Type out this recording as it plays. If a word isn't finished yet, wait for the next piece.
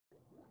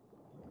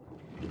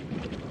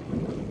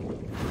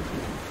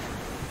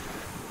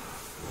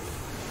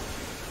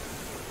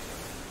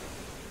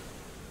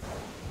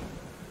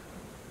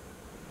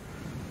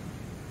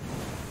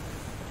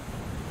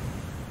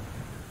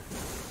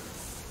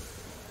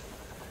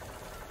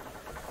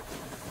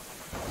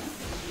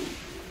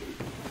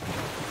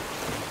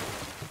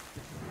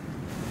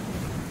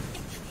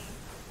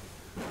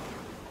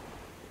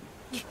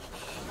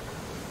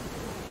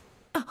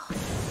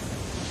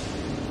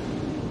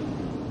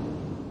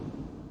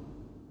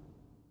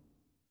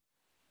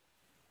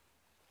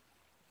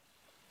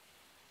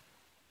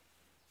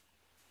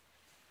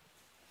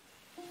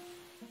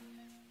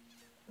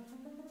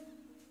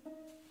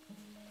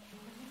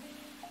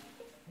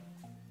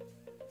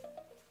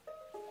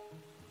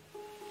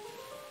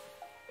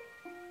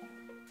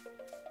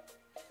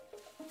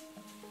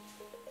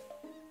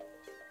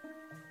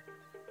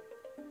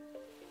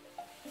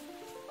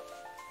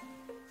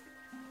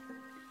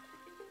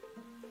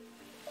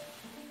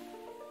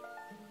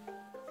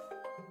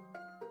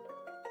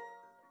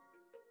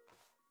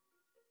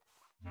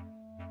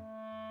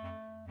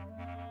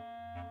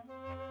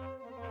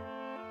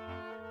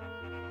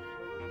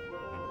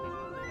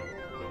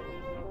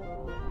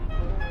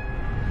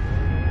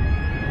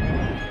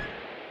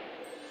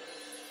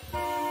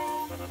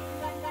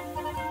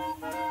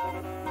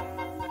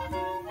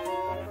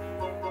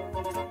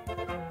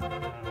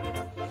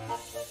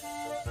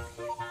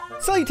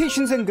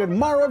Salutations and good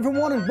morrow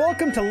everyone, and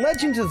welcome to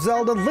Legends of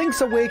Zelda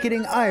Link's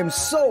Awakening. I am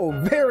so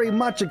very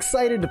much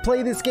excited to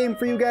play this game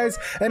for you guys,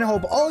 and I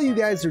hope all you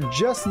guys are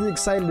just as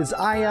excited as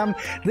I am.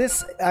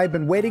 I've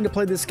been waiting to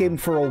play this game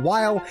for a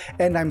while,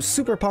 and I'm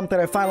super pumped that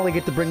I finally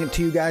get to bring it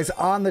to you guys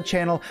on the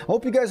channel.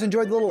 Hope you guys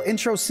enjoyed the little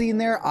intro scene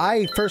there.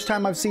 First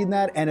time I've seen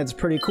that, and it's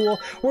pretty cool.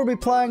 We'll be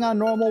playing on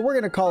normal. We're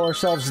going to call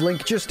ourselves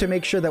Link just to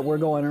make sure that we're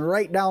going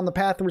right down the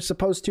path we're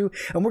supposed to,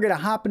 and we're going to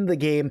hop into the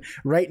game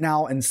right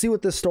now and see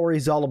what this story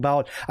is all about.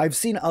 I've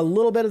seen a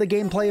little bit of the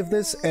gameplay of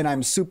this, and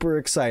I'm super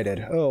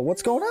excited. Oh,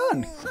 what's going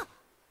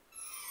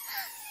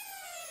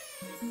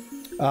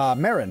on?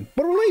 Marin,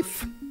 what a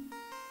relief!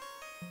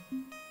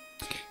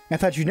 I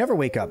thought you'd never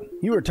wake up.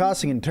 You were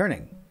tossing and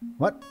turning.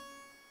 What?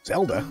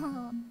 Zelda?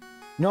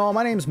 No,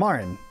 my name's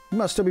Marin. You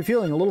must still be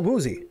feeling a little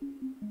woozy.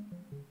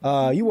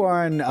 You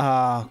are on,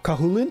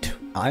 Kahulint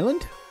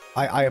Island?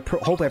 I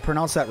hope I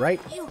pronounced that right.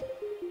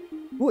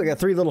 Ooh, I got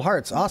 3 little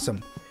hearts.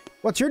 Awesome.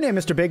 What's your name,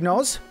 Mr. Big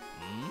Nose?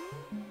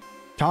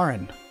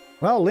 Tarin.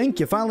 Well, Link,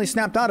 you finally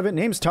snapped out of it.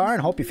 Name's Tarin.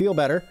 Hope you feel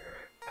better.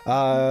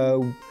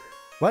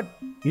 What?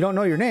 You don't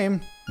know your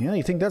name? Yeah,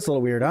 you think that's a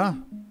little weird, huh?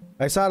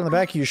 I saw it on the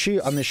back of your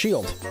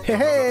shield. Hey,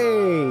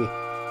 hey!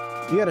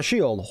 You got a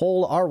shield.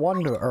 Hold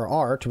R1 or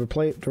R to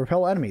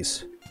repel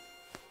enemies.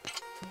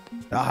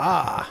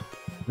 Aha!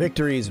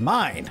 Victory's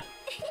mine!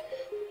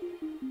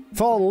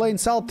 Follow the lane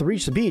south to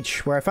reach the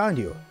beach, where I found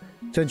you.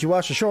 Since you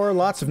washed ashore,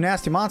 lots of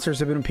nasty monsters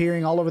have been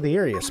appearing all over the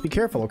area, so be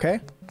careful,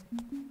 okay?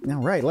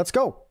 Alright, let's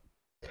go.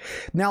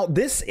 Now,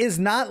 this is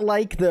not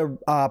like the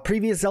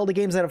previous Zelda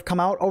games that have come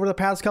out over the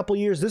past couple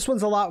years. This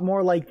one's a lot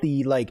more like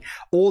the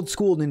old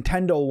school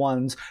Nintendo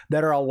ones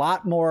that are a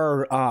lot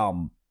more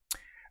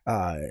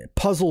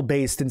puzzle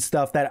based and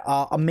stuff that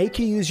make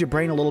you use your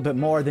brain a little bit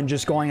more than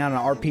just going on an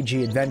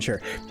RPG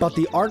adventure. But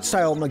the art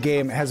style in the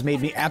game has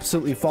made me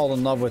absolutely fall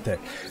in love with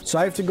it. So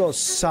I have to go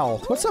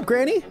south. What's up,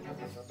 Granny?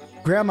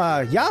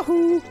 Grandma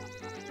Yahoo!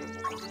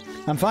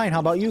 I'm fine.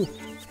 How about you?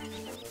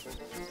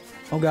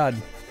 Oh God.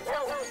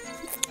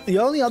 The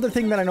only other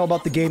thing that I know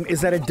about the game is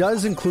that it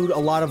does include a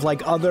lot of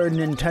other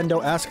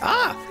Nintendo-esque...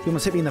 Ah! You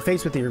almost hit me in the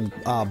face with your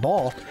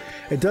ball.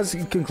 It does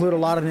include a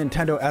lot of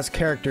Nintendo-esque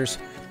characters.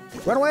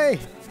 Run away!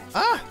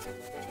 Ah!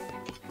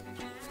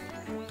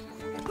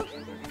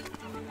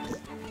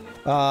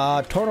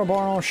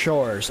 Tornoborno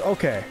Shores.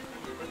 Okay.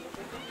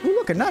 Ooh,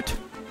 look, a nut.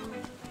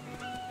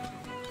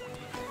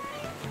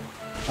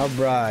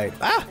 Alright.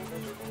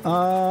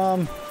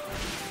 Ah!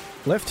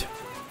 Lift?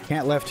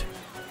 Can't lift.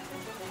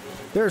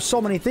 There are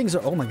so many things.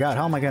 Oh my God,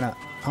 how am I gonna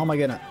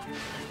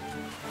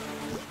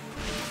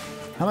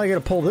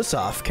pull this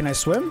off? Can I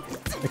swim?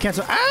 I can't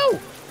swim. Ow!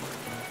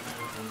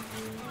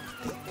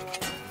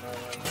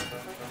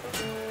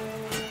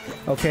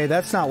 Okay,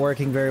 that's not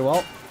working very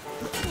well.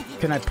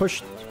 Can I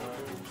push?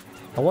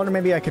 I wonder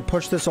maybe I could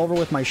push this over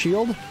with my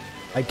shield?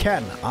 I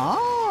can.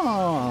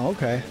 Oh,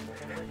 okay.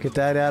 Get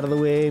that out of the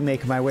way,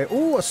 make my way.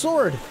 Ooh, a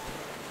sword!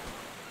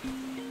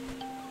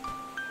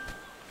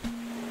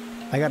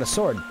 I got a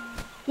sword.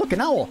 Look,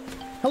 an owl!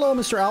 Hello,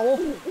 Mr. Owl!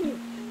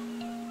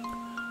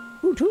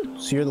 Hoot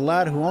hoot! So you're the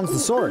lad who owns the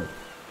sword.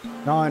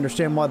 Now I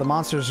understand why the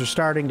monsters are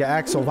starting to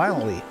act so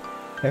violently.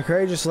 A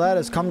courageous lad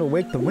has come to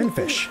wake the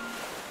windfish.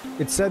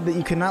 It's said that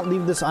you cannot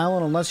leave this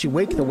island unless you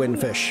wake the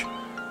windfish.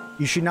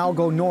 You should now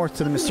go north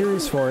to the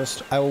mysterious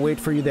forest. I will wait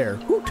for you there.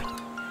 Hoot!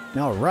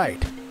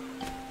 Alright.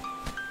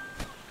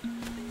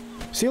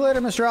 See you later,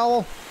 Mr.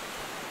 Owl.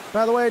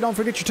 By the way, don't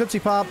forget your Tootsie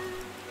Pop.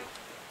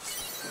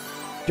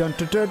 Dun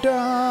dun dun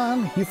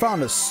dun! You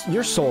found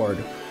your sword.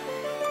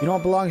 You know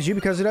it belongs to you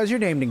because it has your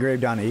name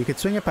engraved on it. You can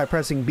swing it by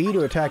pressing B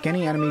to attack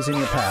any enemies in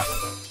your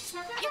path.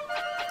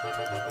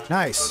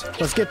 Nice.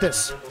 Let's get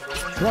this.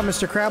 Come on,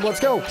 Mr. Crab, let's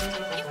go.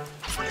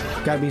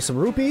 Gotta be some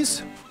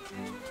rupees.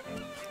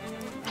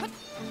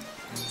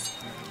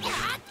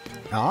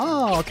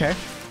 Oh, okay.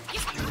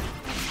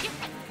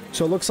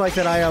 So it looks like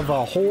that I have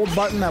a hold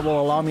button that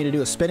will allow me to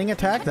do a spinning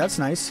attack. That's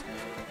nice.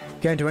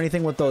 Can't do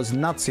anything with those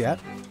nuts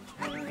yet.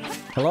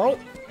 Hello?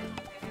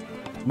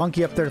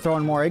 Monkey up there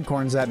throwing more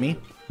acorns at me.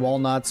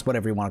 Walnuts,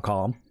 whatever you want to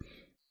call them.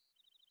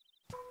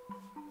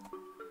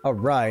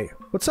 Alright.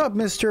 What's up,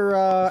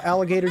 Mr.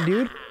 Alligator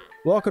Dude?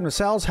 Welcome to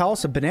Sal's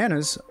House of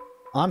Bananas.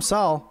 I'm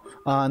Sal,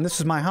 and this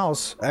is my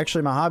house.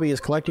 Actually, my hobby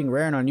is collecting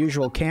rare and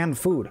unusual canned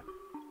food.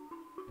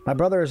 My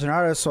brother is an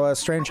artist, so has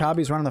strange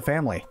hobbies running the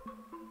family.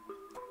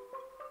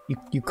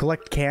 You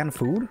collect canned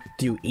food?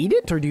 Do you eat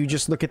it, or do you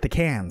just look at the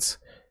cans?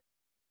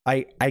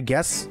 I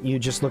guess you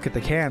just look at the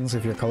cans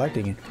if you're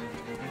collecting it.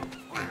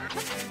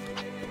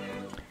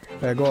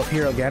 Better go up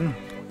here again.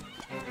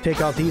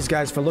 Take out these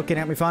guys for looking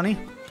at me funny.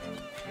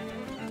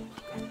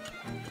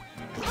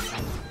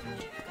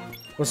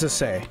 What's this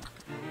say?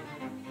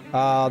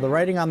 The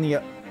writing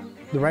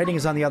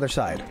is on the other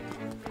side.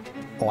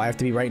 Oh, I have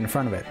to be right in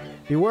front of it.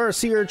 Beware of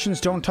sea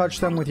urchins, don't touch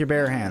them with your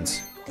bare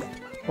hands.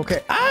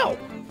 Okay. Ow!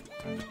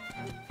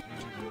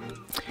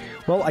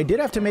 Well, I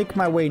did have to make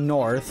my way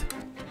north.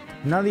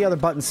 None of the other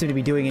buttons seem to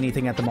be doing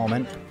anything at the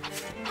moment.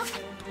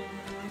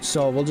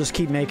 So we'll just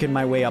keep making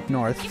my way up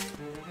north.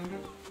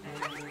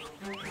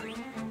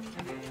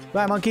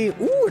 Bye, monkey.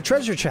 Ooh, a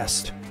treasure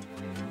chest.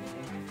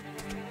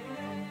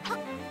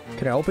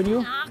 Can I open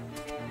you?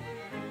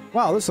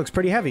 Wow, this looks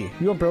pretty heavy.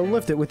 You won't be able to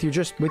lift it with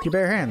your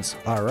bare hands.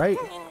 All right.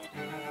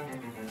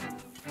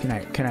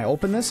 Can I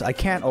open this? I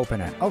can't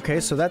open it. Okay,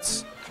 so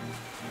that's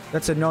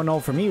a no-no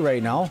for me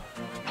right now.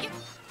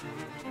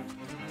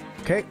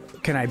 Okay,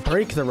 can I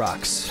break the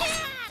rocks?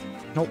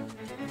 Nope.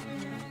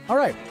 All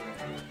right.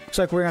 Looks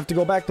like we're gonna have to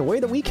go back the way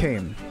that we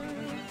came.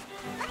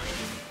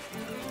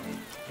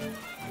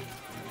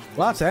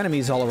 Lots of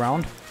enemies all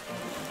around.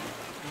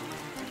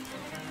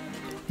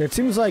 It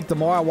seems like the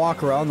more I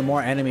walk around, the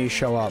more enemies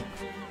show up.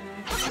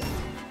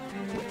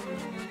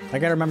 I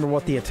gotta remember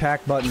what the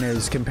attack button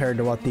is compared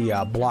to what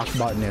the block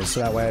button is, so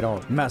that way I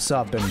don't mess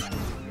up and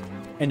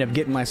end up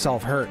getting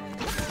myself hurt.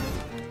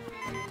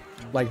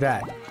 Like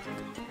that.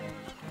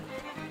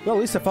 Well,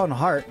 at least I found a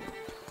heart.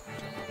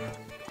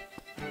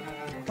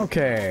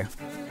 Okay.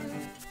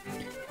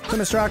 So,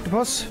 Mr.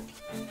 Octopus,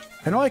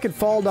 I know I could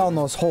fall down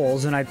those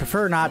holes, and I'd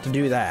prefer not to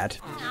do that.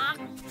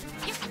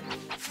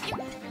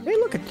 Hey,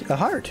 look at a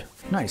heart.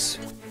 Nice.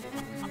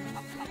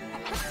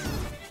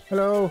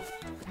 Hello.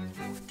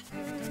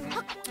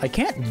 I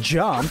can't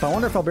jump. I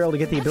wonder if I'll be able to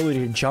get the ability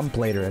to jump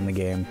later in the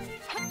game.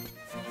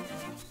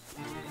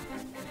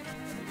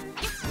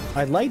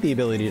 I'd like the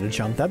ability to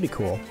jump. That'd be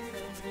cool.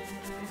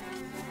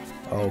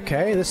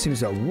 Okay, this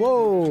seems a...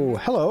 Whoa!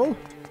 Hello!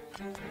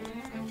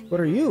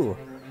 What are you?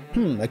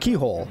 A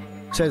keyhole.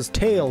 It says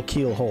tail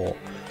keyhole.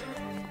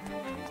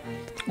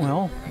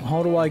 Well,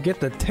 how do I get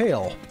the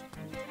tail?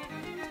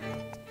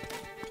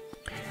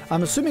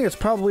 I'm assuming it's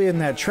probably in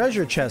that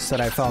treasure chest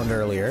that I found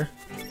earlier.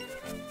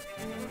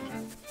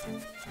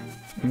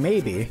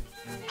 Maybe.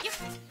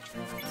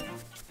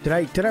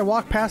 Did I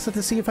walk past it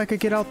to see if I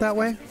could get out that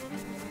way?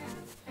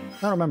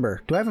 I don't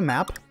remember. Do I have a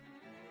map?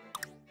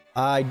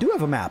 I do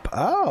have a map.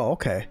 Oh,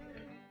 okay.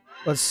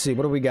 Let's see.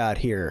 What do we got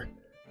here?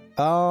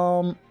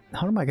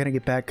 How am I gonna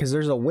get back? Because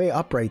there's a way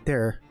up right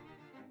there.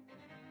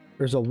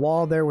 There's a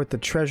wall there with the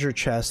treasure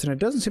chest, and it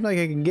doesn't seem like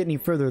I can get any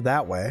further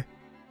that way.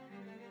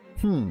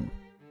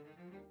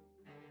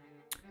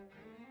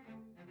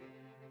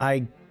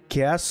 I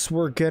guess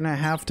we're gonna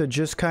have to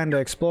just kind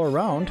of explore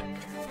around.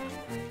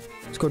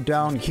 Let's go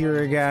down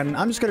here again.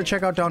 I'm just gonna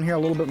check out down here a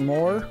little bit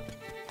more.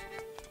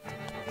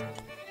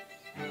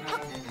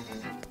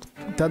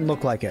 Doesn't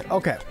look like it.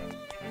 Okay.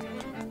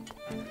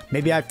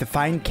 Maybe I have to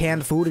find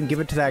canned food and give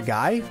it to that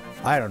guy?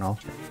 I don't know.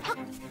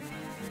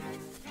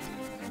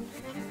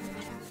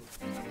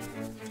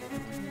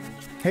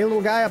 Hey,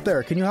 little guy up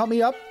there, can you help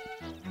me up?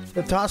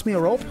 Toss me a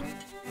rope?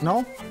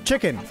 No?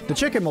 Chicken. The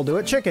chicken will do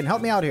it. Chicken,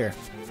 help me out here.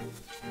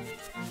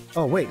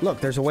 Oh, wait, look,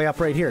 there's a way up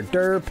right here.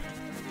 Derp.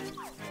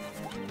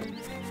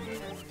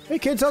 Hey,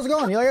 kids, how's it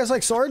going? You guys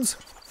like swords?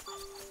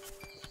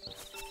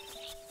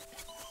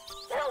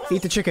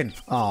 Eat the chicken.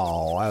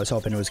 Oh, I was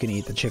hoping it was going to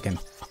eat the chicken.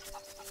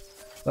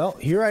 Well,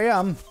 here I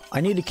am.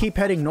 I need to keep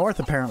heading north,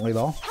 apparently,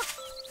 though.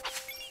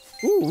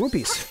 Ooh,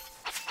 rupees.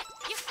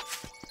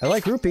 I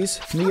like rupees.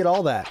 Let me get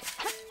all that.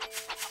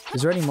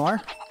 Is there any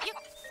more?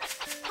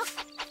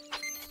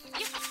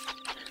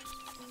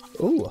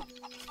 Ooh,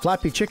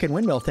 flappy chicken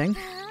windmill thing.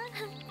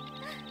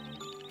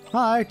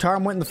 Hi,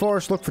 Tarm went in the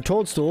forest, looked for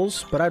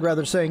toadstools, but I'd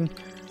rather sing.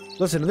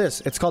 Listen to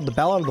this. It's called the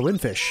Ballad of the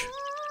Windfish.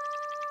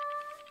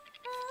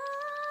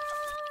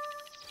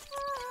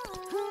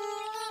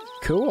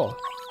 Cool.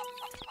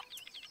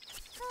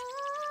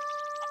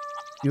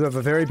 You have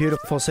a very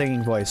beautiful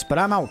singing voice, but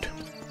I'm out.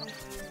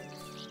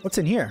 What's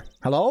in here?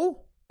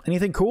 Hello?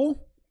 Anything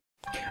cool?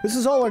 This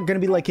is all going to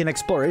be like an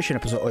exploration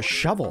episode. A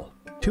shovel.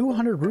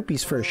 200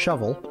 rupees for a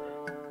shovel.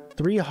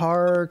 3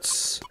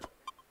 hearts.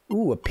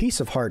 Ooh, a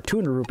piece of heart.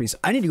 200 rupees.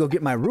 I need to go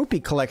get my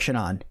rupee collection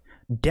on.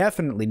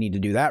 Definitely need to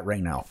do that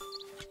right now.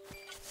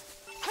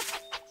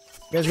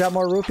 You guys got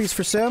more rupees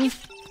for Sim?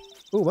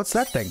 Ooh, what's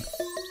that thing?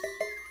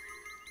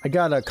 I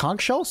got a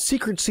conch shell?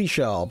 Secret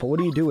seashell. But what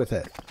do you do with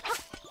it?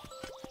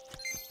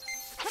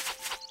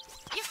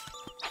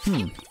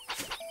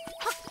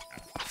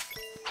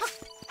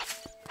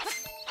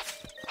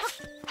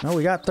 No,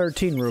 we got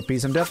 13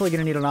 rupees. I'm definitely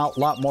going to need a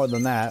lot more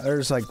than that.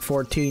 There's like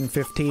 14,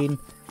 15.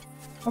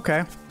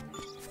 Okay.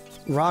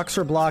 Rocks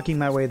are blocking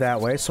my way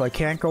that way, so I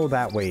can't go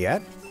that way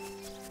yet.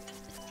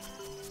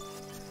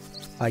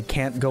 I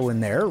can't go in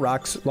there.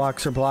 Rocks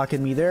are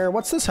blocking me there.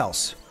 What's this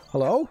house?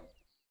 Hello?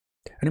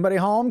 Anybody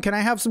home? Can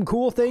I have some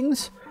cool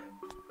things?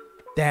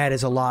 That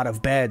is a lot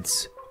of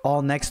beds,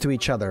 all next to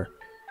each other.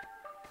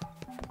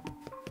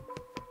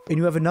 And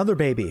you have another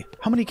baby.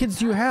 How many kids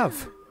do you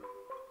have?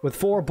 With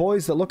 4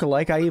 boys that look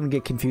alike, I even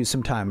get confused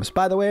sometimes.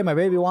 By the way, my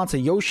baby wants a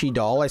Yoshi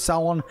doll. I saw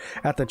one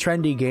at the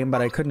trendy game,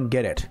 but I couldn't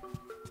get it.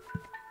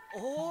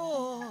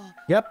 Oh.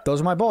 Yep,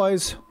 those are my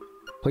boys.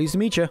 Pleased to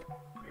meet you.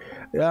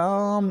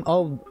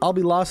 I'll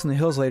be lost in the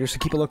hills later, so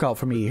keep a lookout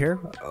for me here.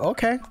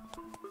 Okay.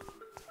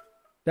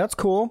 That's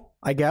cool,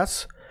 I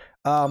guess.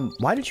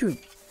 Why did you...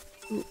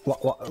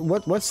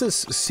 What's this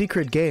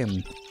secret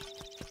game?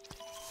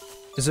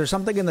 Is there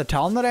something in the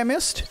town that I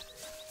missed?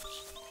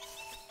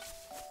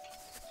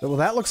 Well,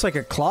 that looks like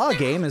a claw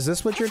game. Is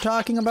this what you're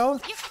talking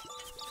about?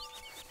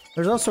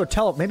 There's also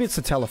a maybe it's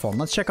the telephone.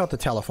 Let's check out the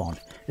telephone.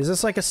 Is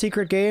this like a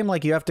secret game?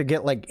 Like you have to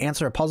get like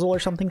answer a puzzle or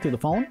something through the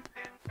phone?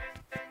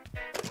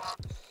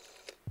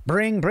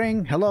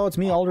 Bring. Hello, it's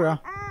me, Aldra.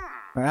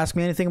 Ask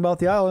me anything about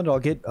the island. I'll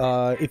get,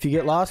 if you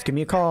get lost, give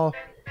me a call.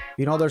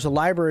 You know, there's a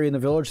library in the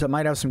village that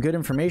might have some good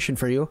information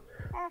for you.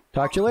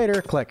 Talk to you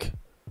later. Click.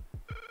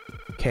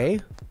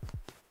 Okay.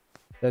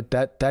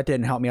 That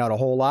didn't help me out a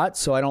whole lot,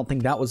 so I don't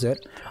think that was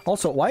it.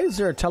 Also, why is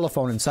there a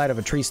telephone inside of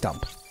a tree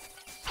stump?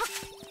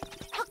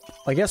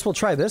 I guess we'll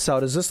try this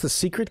out. Is this the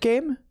secret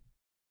game?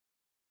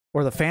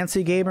 Or the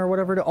fancy game or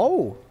whatever?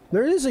 Oh,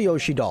 there is a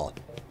Yoshi doll.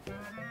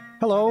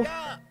 Hello.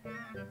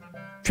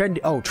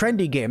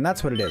 Trendy game.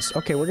 That's what it is.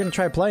 Okay, we're gonna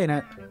try playing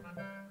it.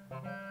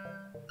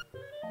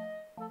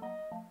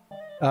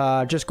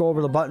 Just go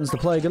over the buttons to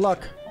play. Good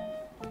luck.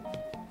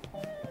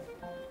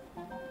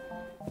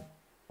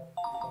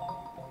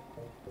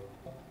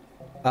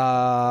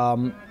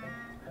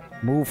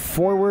 Move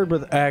forward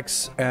with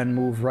X and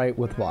move right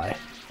with Y.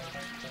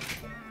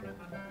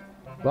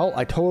 Well,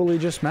 I totally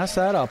just messed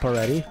that up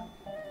already.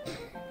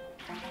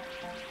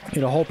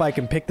 You know, hope I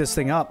can pick this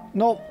thing up.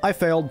 Nope, I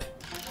failed.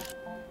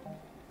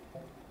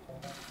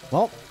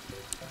 Well,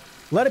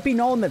 let it be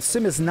known that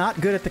Sim is not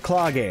good at the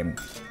claw game.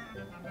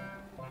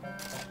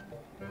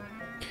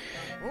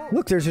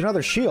 Look, there's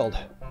another shield.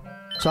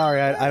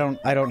 Sorry, I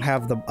don't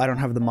have the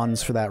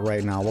muns for that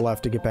right now. We'll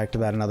have to get back to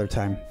that another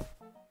time.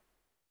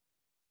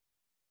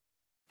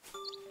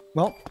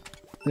 Well,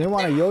 they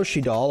want a Yoshi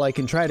doll. I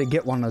can try to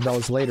get one of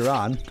those later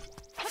on.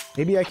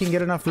 Maybe I can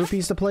get enough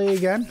rupees to play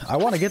again? I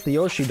want to get the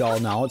Yoshi doll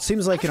now. It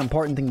seems like an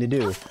important thing to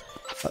do.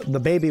 The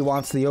baby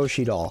wants the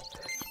Yoshi doll.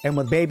 And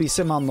with baby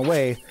Sim on the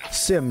way,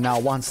 Sim now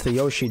wants the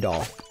Yoshi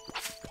doll.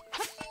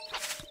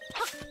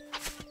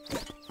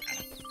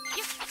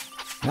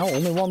 No,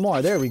 only one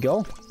more. There we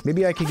go.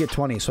 Maybe I could get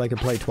 20 so I could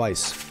play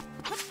twice.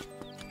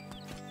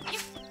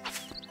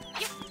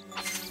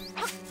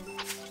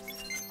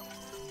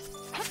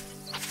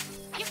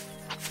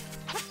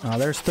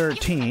 There's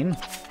 13.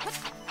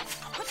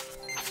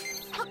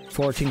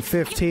 14,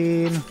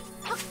 15.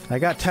 I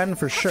got 10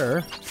 for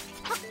sure.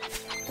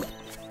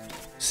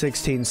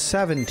 16,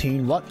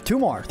 17. What? 2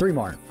 more. 3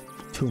 more.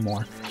 2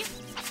 more.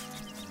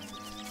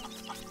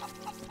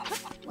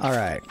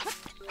 Alright.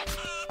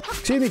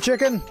 Excuse me,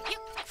 chicken.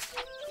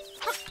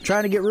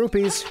 Trying to get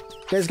rupees.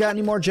 You guys got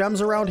any more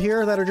gems around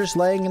here that are just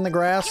laying in the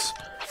grass?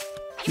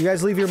 You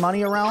guys leave your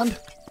money around?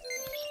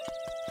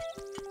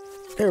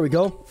 There we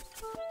go.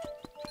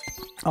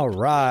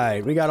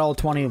 Alright. We got all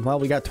 20. Well,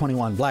 we got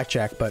 21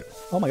 blackjack, but...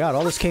 Oh my god,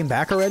 all this came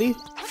back already?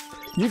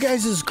 You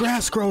guys'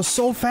 grass grows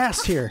so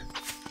fast here.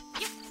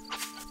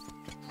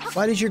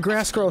 Why does your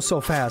grass grow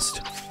so fast?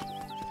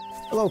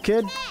 Hello,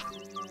 kid.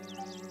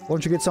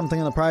 Won't you get something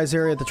in the prize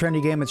area at the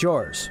trendy game? It's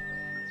yours.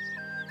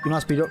 You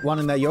must be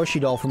wanting that Yoshi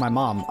doll for my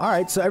mom.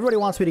 Alright, so everybody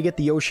wants me to get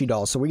the Yoshi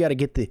doll, so we gotta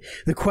get the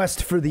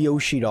quest for the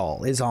Yoshi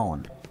doll is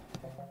on.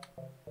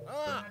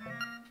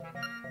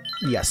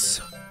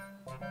 Yes.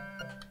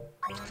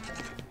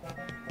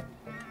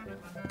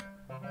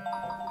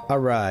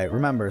 Alright,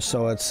 remember,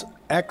 so it's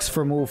X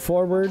for move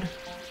forward.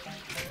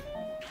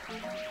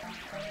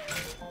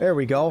 There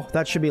we go.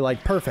 That should be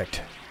like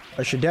perfect.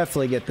 I should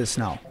definitely get this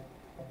now.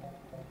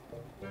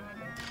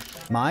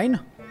 Mine?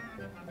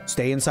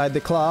 Stay inside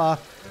the claw.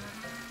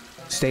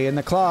 Stay in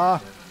the claw.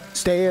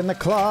 Stay in the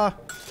claw.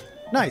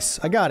 Nice,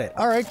 I got it.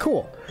 Alright,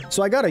 cool.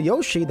 So I got a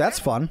Yoshi, that's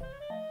fun.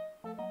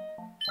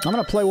 I'm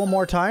gonna play one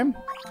more time.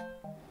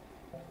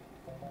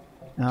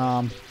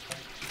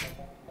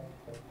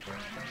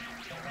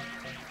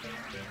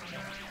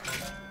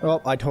 Oh,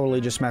 I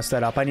totally just messed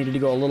that up. I needed to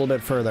go a little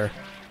bit further.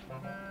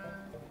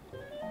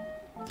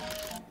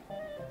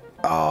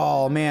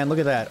 Oh, man, look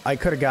at that. I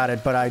could have got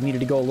it, but I needed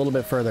to go a little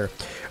bit further.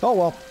 Oh,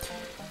 well.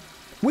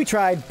 We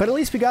tried, but at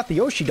least we got the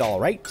Yoshi doll,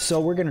 right? So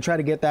we're going to try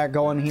to get that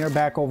going here.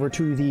 Back over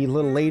to the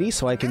little lady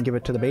so I can give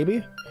it to the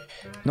baby.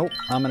 Nope,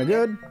 I'm gonna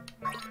good.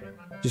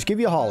 Just give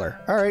you a holler.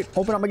 Alright,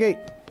 open up my gate.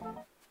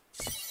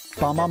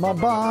 Bum, bum, bum,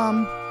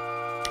 bum.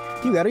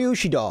 You got a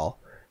Yoshi doll.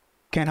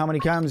 Can't how many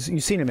times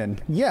you've seen him in.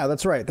 Yeah,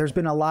 that's right. There's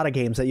been a lot of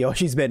games that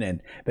Yoshi's been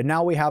in. But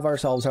now we have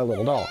ourselves our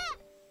little doll.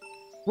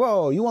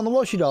 Whoa, you want the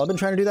Yoshi doll. I've been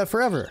trying to do that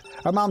forever.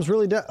 Our mom's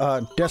really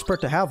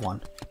desperate to have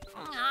one.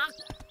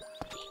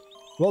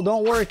 Well,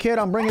 don't worry, kid.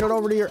 I'm bringing it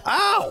over to your...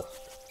 Ow!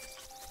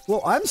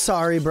 Well, I'm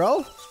sorry,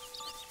 bro.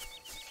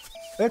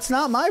 It's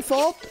not my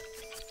fault.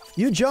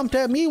 You jumped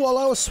at me while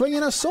I was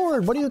swinging a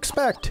sword. What do you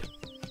expect?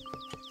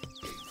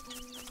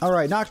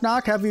 Alright, knock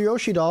knock. Have your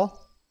Yoshi doll.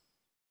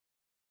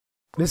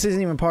 This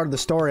isn't even part of the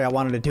story. I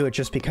wanted to do it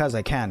just because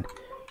I can.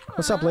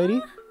 What's up,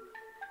 lady?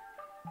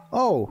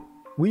 Oh,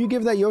 will you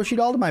give that Yoshi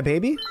doll to my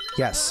baby?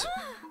 Yes.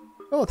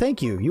 Oh,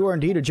 thank you. You are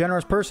indeed a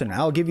generous person.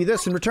 I'll give you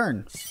this in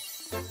return.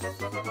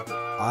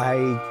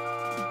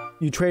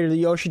 You traded the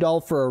Yoshi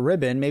doll for a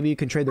ribbon. Maybe you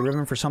can trade the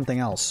ribbon for something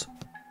else.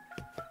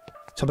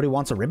 Somebody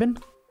wants a ribbon?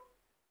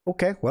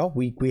 Okay, well,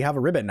 we have a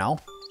ribbon now.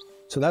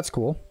 So that's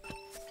cool.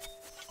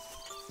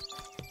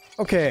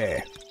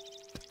 Okay.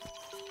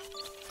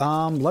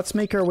 Let's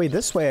make our way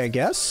this way, I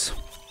guess.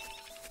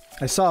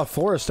 I saw a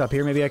forest up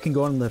here. Maybe I can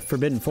go in the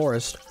Forbidden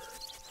Forest.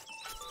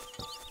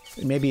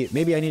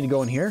 Maybe I need to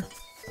go in here.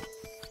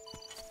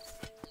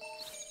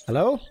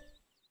 Hello?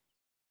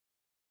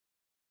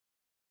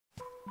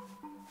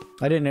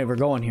 I didn't ever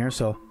go in here,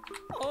 so...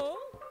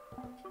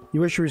 You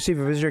wish to receive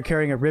a visitor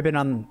carrying a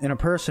ribbon in a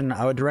person,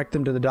 I would direct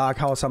them to the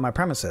doghouse on my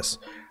premises.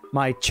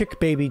 My chick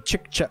baby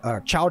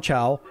Chow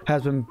Chow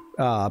has been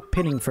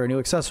pinning for a new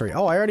accessory.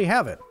 Oh, I already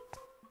have it.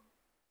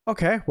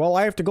 Okay, well,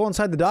 I have to go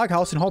inside the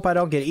doghouse and hope I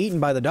don't get eaten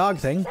by the dog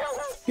thing.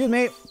 Excuse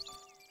me.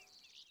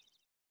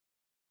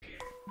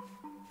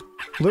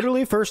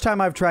 Literally, first time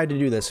I've tried to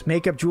do this.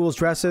 Makeup, jewels,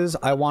 dresses,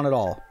 I want it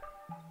all.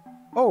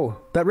 Oh,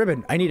 that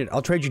ribbon. I need it.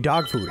 I'll trade you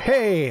dog food.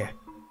 Hey!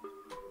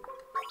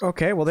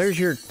 Okay, well, there's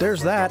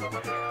that.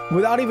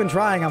 Without even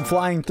trying, I'm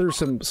flying through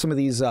some of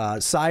these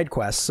side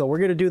quests. So we're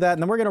going to do that,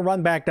 and then we're going to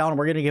run back down, and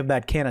we're going to give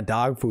that can of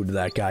dog food to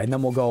that guy. And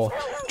then we'll go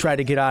try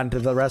to get on to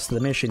the rest of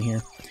the mission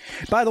here.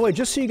 By the way,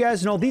 just so you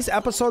guys know, these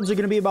episodes are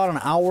going to be about an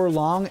hour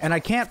long, and I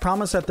can't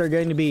promise that they're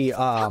going to be...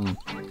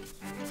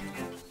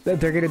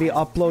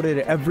 uploaded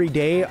every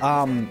day.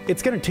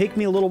 It's going to take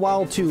me a little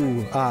while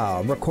to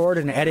record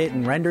and edit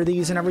and render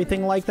these and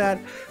everything like that.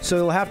 So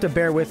you'll have to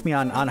bear with me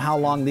on how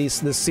long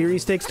this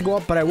series takes to go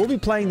up. But I will be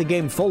playing the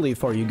game fully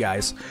for you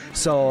guys.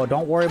 So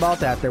don't worry about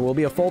that. There will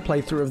be a full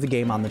playthrough of the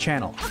game on the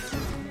channel.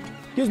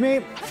 Excuse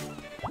me.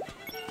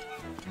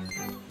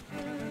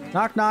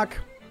 Knock, knock.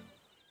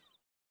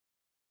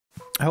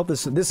 I hope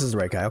this is the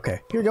right guy. Okay,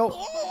 here you go.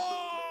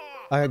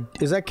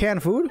 Is that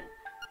canned food?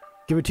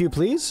 Give it to you,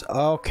 please?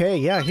 Okay,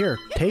 yeah, here.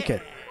 Take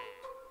it.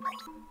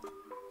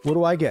 What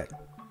do I get?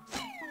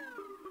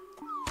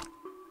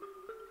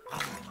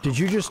 Did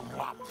you just...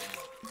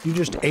 You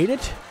just ate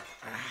it?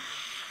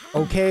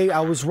 Okay, I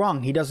was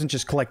wrong. He doesn't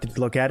just collect it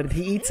to look at it.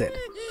 He eats it.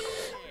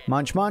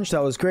 Munch, munch.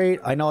 That was great.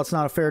 I know it's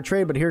not a fair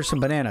trade, but here's some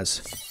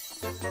bananas.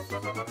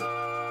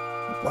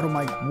 What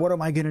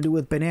am I gonna do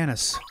with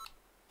bananas?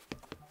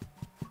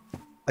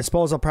 I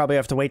suppose I'll probably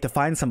have to wait to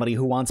find somebody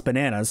who wants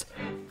bananas.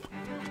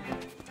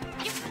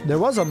 There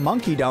was a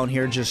monkey down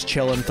here just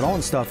chilling,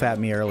 throwing stuff at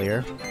me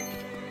earlier.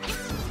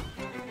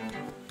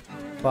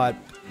 But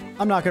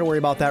I'm not going to worry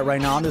about that right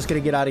now. I'm just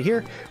going to get out of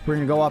here. We're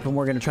going to go up and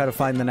we're going to try to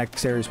find the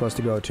next area we're supposed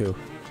to go to.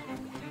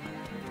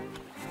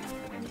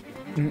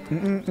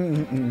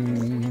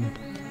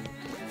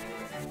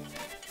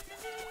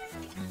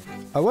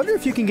 I wonder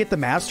if you can get the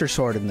Master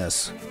Sword in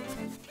this.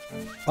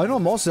 I know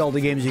most Zelda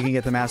games you can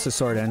get the Master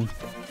Sword in.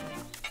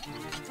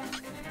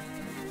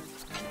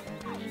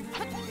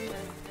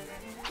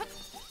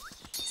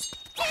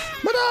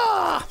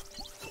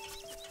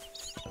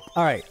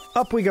 Alright,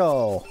 up we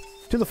go.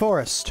 To the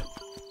forest.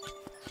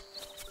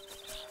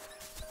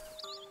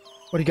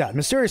 What do you got?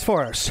 Mysterious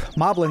forest.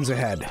 Moblins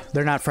ahead.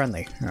 They're not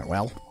friendly. Alright,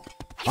 well,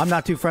 I'm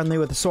not too friendly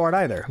with the sword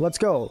either. Let's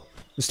go.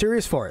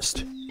 Mysterious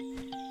forest.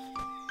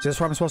 Is this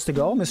where I'm supposed to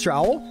go, Mr.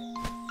 Owl?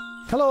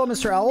 Hello,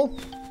 Mr. Owl.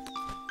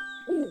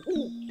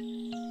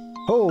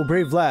 Oh,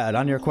 brave lad.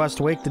 On your quest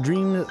to wake the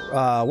dream,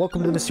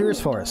 welcome to the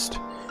mysterious forest.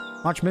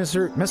 Much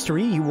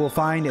mystery you will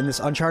find in this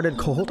uncharted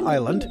cold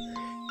island.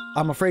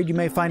 I'm afraid you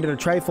may find it a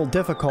trifle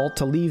difficult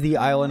to leave the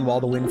island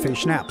while the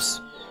windfish naps.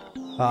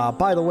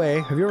 By the way,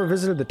 have you ever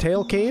visited the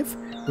Tail Cave,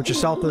 which is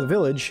south of the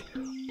village?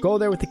 Go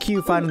there with the key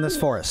you find in this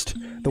forest.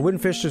 The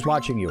windfish is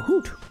watching you.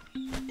 Hoot!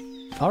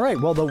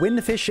 Alright, well, the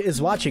windfish is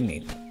watching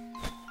me.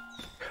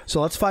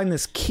 So let's find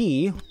this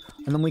key,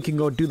 and then we can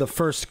go do the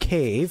first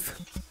cave.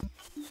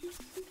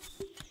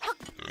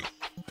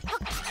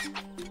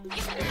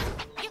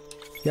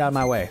 Get out of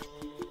my way.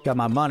 Got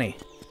my money.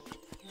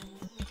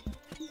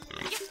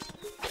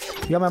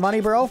 You got my money,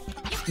 bro?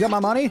 You got my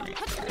money?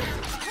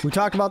 We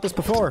talked about this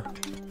before.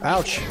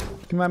 Ouch.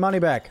 Give me my money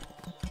back.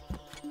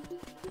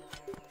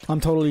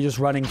 I'm totally just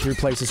running through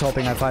places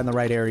hoping I find the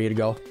right area to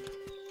go.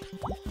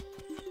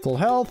 Full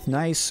health.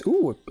 Nice.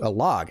 Ooh, a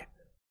log.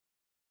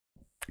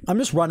 I'm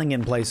just running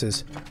in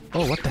places.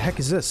 Oh, what the heck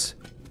is this?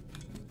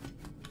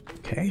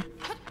 Okay.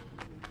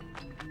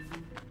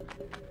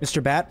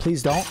 Mr. Bat,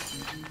 please don't.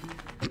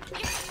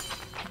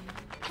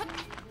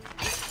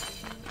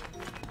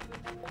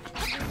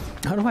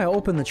 How do I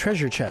open the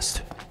treasure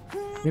chest?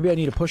 Maybe I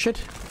need to push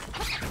it?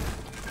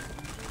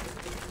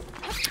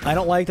 I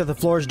don't like that the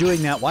floor is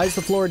doing that. Why is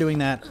the floor doing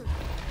that?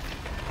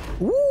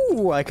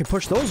 Ooh, I can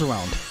push those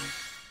around.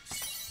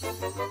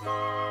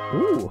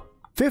 Ooh,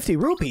 50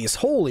 rupees.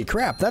 Holy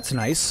crap, that's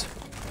nice.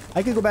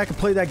 I can go back and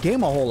play that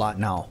game a whole lot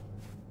now.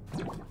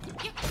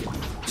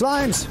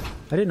 Slimes!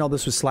 I didn't know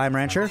this was Slime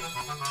Rancher.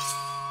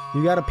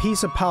 You got a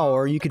piece of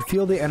power. You could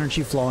feel the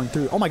energy flowing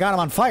through. Oh my god, I'm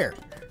on fire!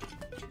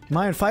 Am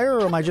I on fire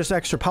or am I just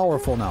extra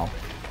powerful now?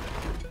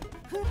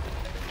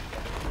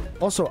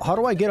 Also, how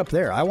do I get up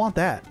there? I want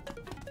that.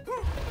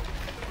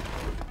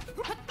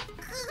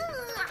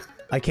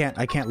 I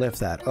can't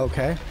lift that.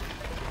 Okay.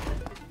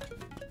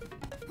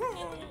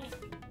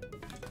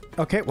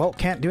 Okay, well,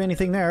 can't do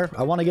anything there.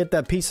 I want to get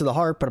that piece of the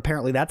heart, but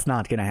apparently that's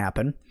not going to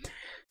happen.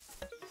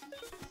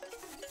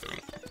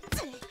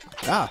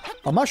 Ah,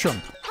 a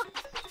mushroom.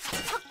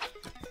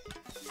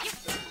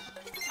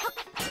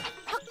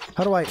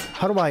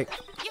 How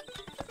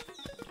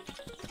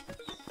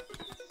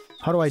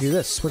do I do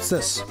this? What's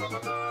this?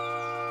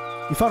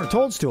 You found a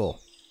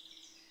toadstool.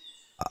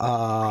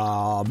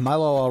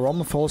 Milo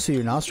aroma falls to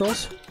your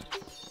nostrils?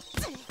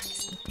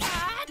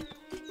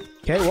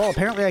 Okay, well,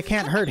 apparently I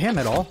can't hurt him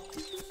at all.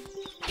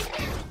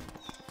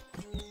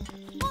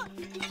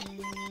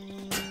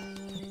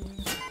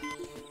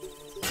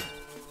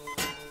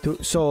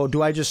 So,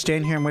 do I just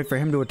stand here and wait for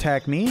him to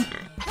attack me?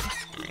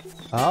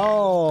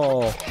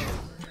 Oh,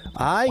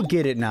 I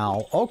get it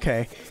now.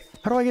 Okay.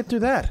 How do I get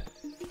through that?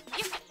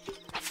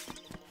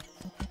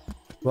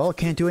 Well,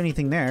 can't do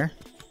anything there.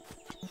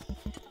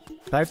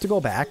 I have to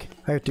go back.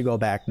 I have to go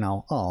back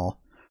now. Oh.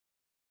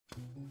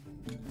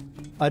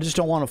 I just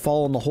don't want to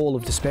fall in the hole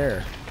of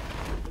despair.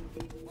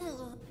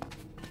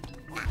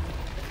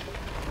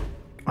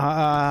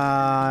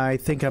 I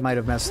think I might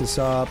have messed this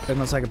up,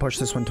 unless I can push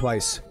this one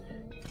twice.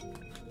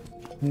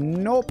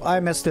 Nope, I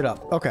messed it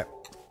up. Okay.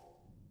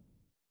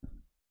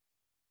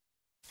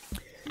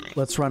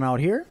 Let's run out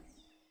here.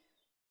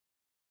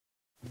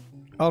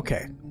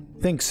 Okay.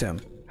 Think, Sim.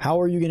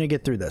 How are you going to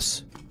get through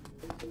this?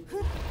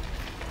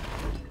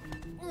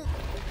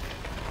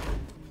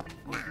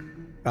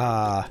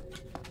 Ah,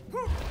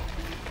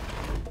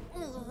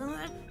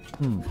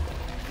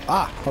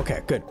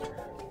 okay, good.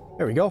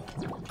 There we go.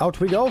 Out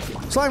we go.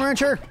 Slime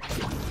Rancher!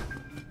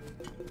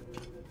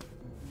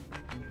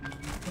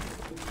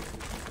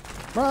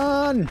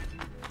 Run!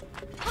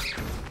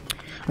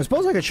 I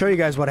suppose I could show you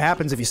guys what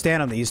happens if you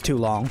stand on these too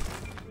long.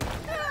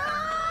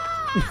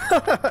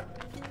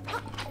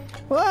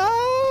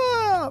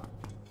 Ah!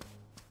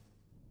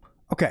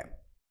 Okay.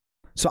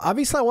 So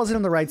obviously I wasn't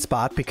in the right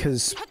spot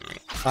because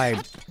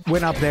I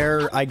went up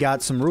there, I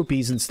got some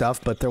rupees and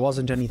stuff, but there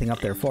wasn't anything up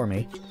there for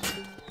me.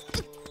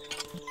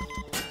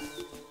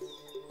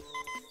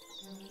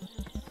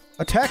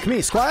 Attack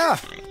me, Squire!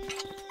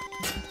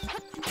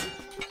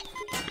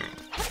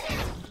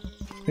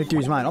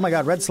 Victory's mine. Oh my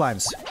god, red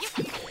slimes.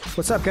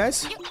 What's up,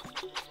 guys?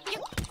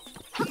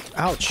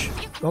 Ouch.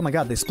 Oh my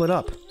god, they split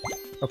up.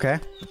 Okay.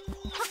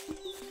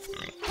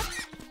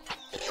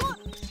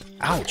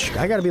 Ouch.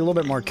 I gotta be a little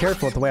bit more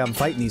careful with the way I'm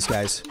fighting these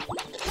guys.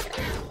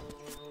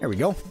 There we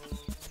go.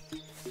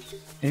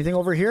 Anything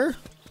over here?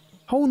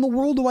 How in the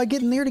world do I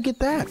get in there to get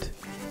that?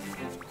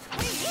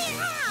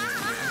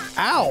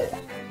 Ow!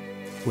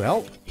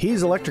 Well,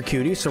 he's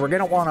electrocuted, so we're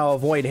gonna want to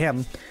avoid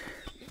him.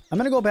 I'm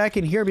gonna go back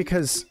in here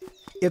because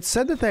it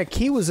said that that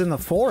key was in the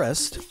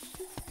forest.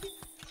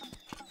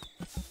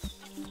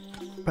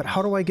 But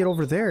how do I get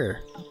over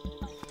there?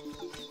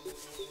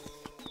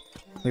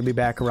 Maybe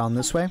back around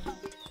this way?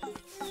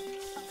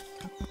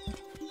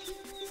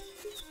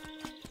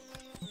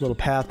 Little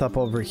path up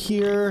over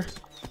here.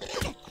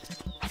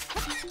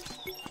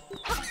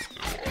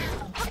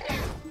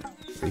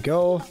 There we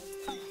go.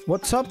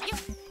 What's up,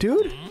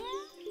 dude?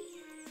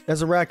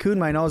 As a raccoon,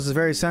 my nose is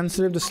very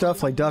sensitive to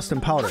stuff like dust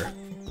and powder.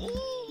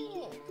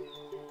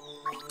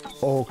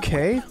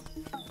 Okay.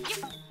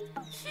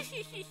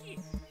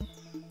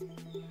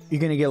 You're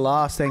gonna get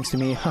lost thanks to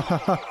me.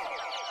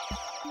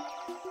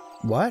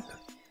 What?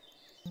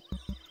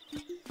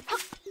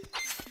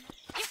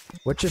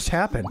 What just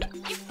happened?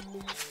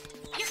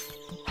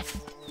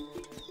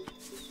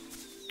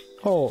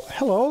 Oh,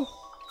 hello.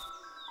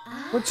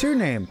 What's your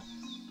name?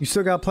 You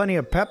still got plenty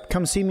of pep.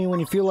 Come see me when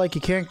you feel like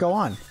you can't go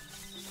on.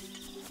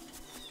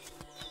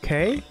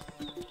 Okay.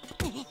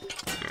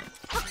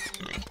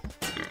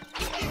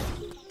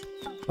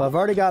 Well, I've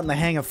already gotten the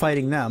hang of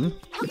fighting them.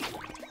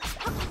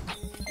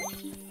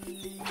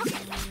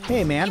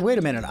 Hey man, wait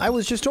a minute. I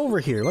was just over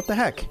here. What the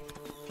heck?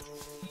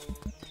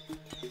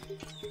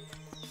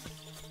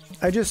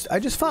 I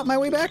just fought my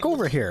way back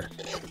over here.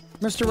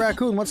 Mr.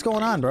 Raccoon, what's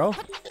going on, bro?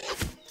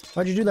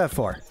 Why'd you do that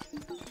for?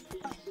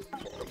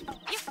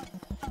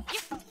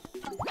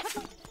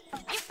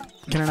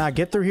 Can I not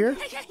get through here?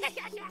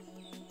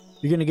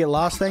 You're gonna get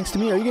lost thanks to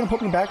me? Are you gonna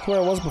put me back to where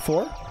I was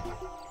before?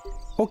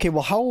 Okay,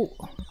 well how...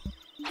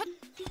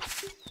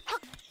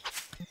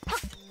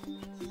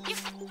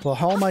 Well,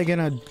 how am I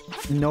gonna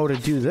know to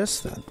do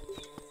this then?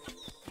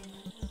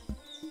 I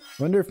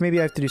wonder if maybe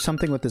I have to do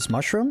something with this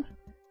mushroom?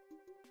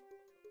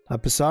 A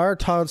bizarre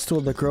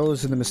toadstool that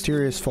grows in the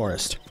mysterious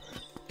forest.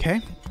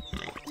 Okay.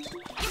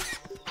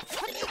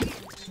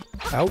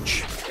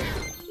 Ouch.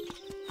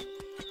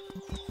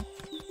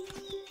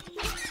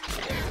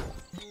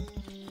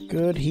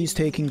 Good, he's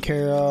taken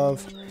care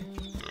of.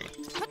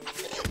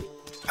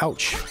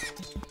 Ouch.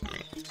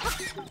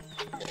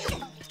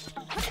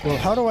 Well,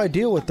 how do I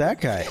deal with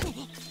that guy?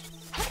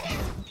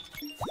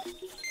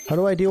 How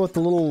do I deal with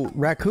the little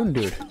raccoon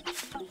dude?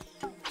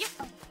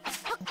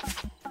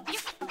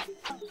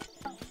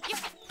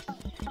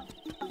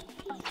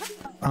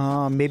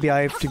 Maybe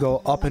I have to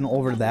go up and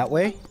over that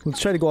way?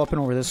 Let's try to go up and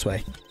over this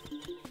way.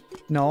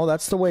 No,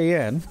 that's the way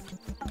in.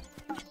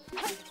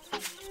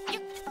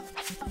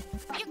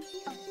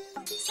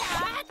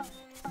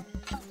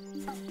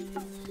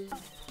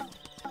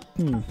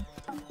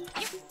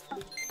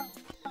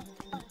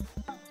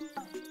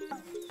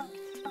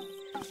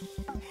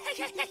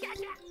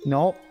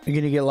 Nope. You're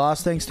gonna get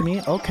lost thanks to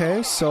me?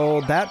 Okay,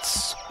 so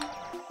that's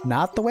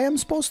not the way I'm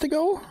supposed to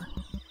go?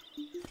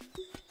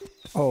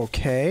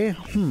 Okay.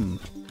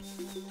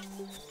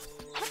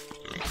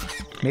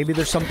 Maybe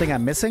there's something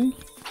I'm missing?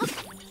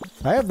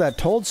 I have that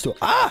toadstool.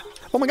 Ah!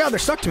 Oh my god, they're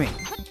stuck to me!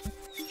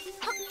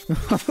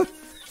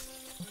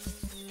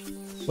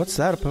 What's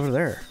that up over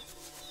there?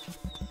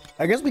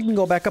 I guess we can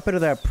go back up into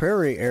that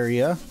prairie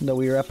area that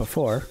we were at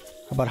before.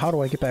 How about how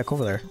do I get back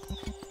over there?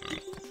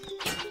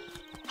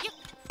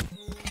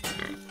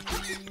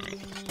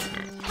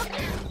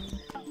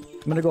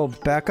 I'm gonna go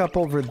back up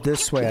over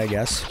this way, I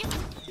guess.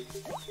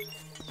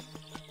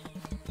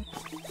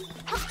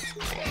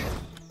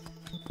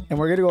 And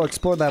we're gonna go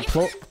explore that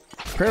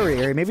prairie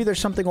area. Maybe there's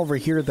something over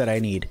here that I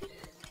need.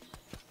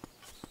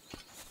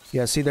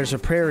 Yeah, see, there's a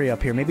prairie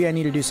up here. Maybe I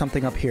need to do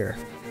something up here.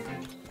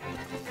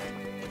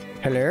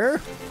 Hello?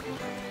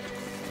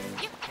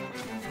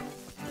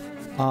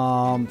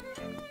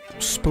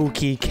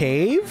 Spooky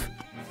cave?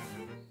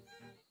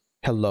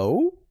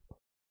 Hello?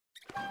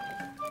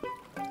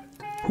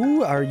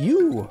 Who are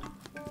you?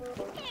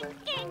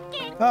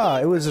 Ah,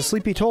 it was a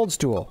sleepy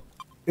toadstool.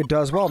 It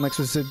does well mixed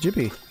with a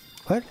jippy.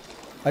 What?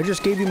 I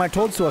just gave you my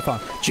toadstool I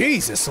found.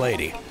 Jesus,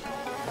 lady.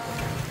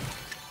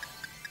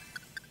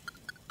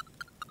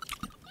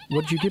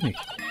 What'd you give me?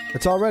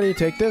 It's all ready.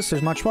 Take this.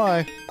 There's much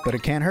why, but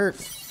it can't hurt.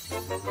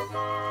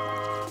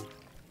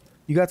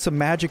 You got some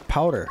magic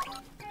powder.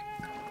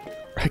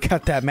 I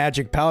got that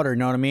magic powder,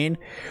 know what I mean?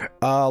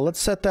 Let's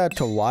set that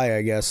to Y,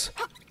 I guess.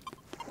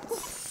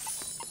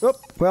 Oh,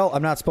 well,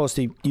 I'm not supposed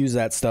to use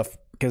that stuff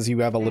because you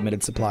have a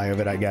limited supply of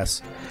it, I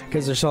guess.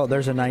 Because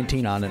there's a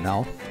 19 on it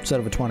now, instead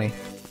of a 20.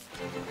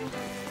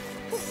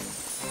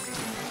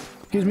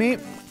 Excuse me.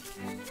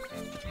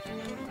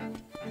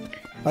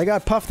 I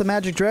got Puff the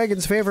Magic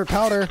Dragon's favorite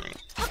powder.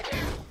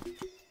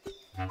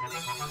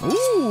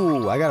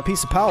 Ooh, I got a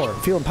piece of power.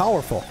 I'm feeling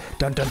powerful.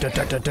 Dun dun dun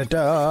dun dun dun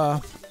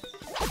dun.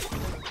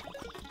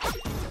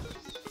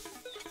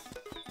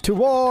 To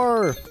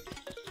war!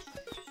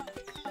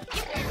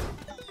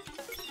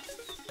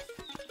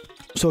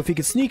 So if you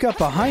could sneak up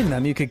behind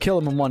them, you could kill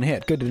them in one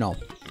hit. Good to know.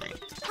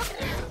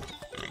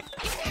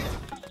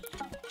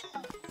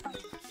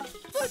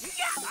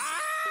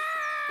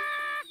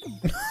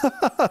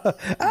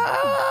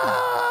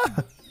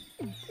 Ah!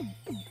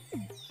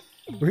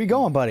 Where are you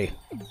going, buddy?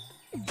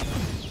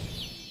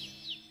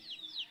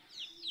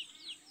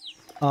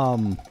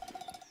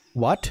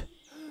 What?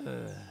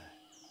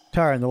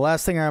 Taran, the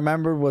last thing I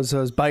remember was I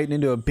was biting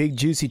into a big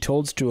juicy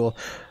toadstool.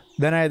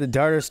 Then I had the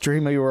darkest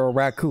dream you were a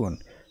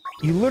raccoon.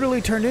 You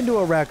literally turned into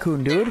a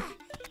raccoon, dude.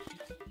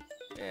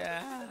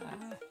 Yeah.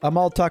 I'm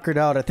all tuckered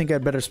out. I think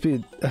I'd better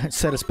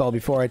set a spell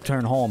before I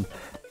turn home.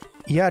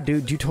 Yeah,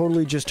 dude, you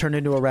totally just turned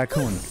into a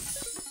raccoon.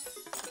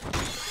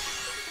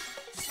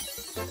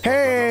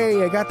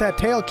 Hey, I got that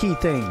tail key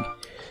thing.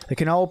 I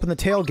can now open the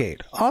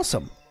tailgate.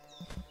 Awesome.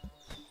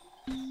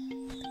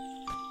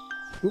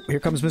 Oop, here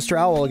comes Mr.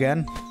 Owl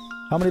again.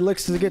 How many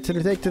licks does it get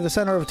to take to the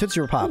center of a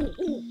Tootsie Pop?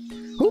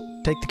 Oop,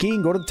 take the key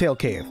and go to the tail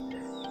cave.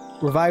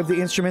 Revive the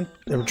instrument,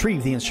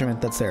 retrieve the instrument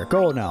that's there.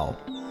 Go now.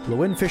 The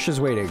windfish is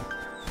waiting.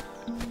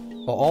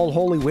 The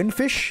all-holy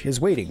windfish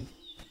is waiting.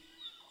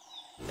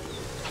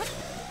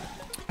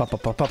 Ooh,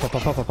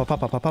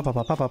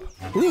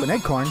 an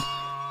acorn.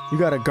 You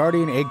got a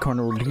guardian acorn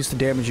to reduce the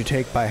damage you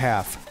take by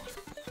half.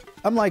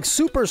 I'm like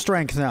super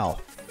strength now.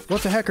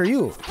 What the heck are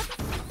you?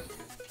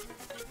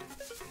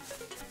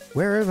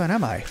 Where even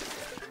am I?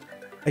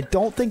 I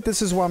don't think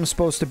this is where I'm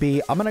supposed to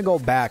be. I'm gonna go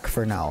back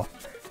for now.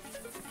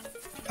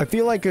 I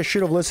feel like I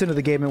should have listened to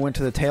the game and went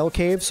to the tail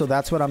cave, so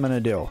that's what I'm gonna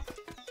do.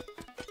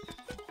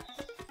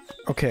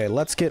 Okay,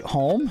 let's get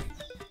home.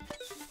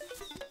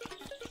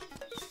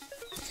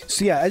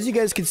 So yeah, as you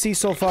guys can see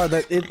so far,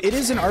 that it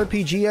is an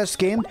RPG-esque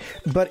game,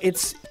 but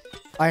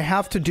I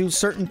have to do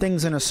certain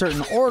things in a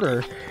certain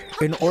order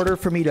in order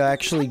for me to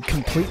actually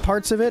complete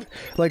parts of it.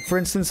 Like, for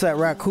instance, that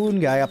raccoon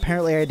guy,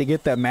 apparently I had to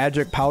get that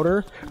magic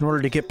powder in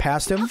order to get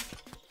past him.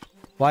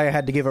 Why I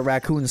had to give a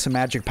raccoon some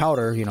magic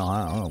powder, you know,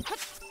 I don't know.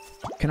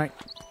 Can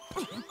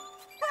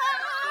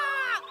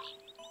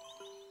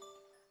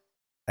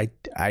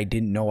I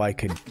didn't know I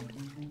could...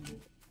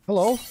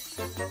 Hello?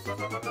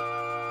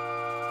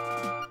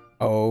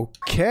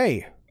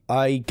 Okay.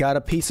 I got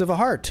a piece of a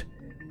heart.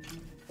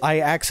 I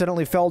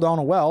accidentally fell down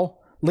a well.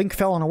 Link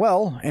fell in a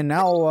well, and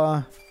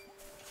now,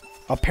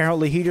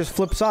 apparently he just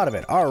flips out of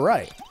it.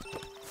 Alright.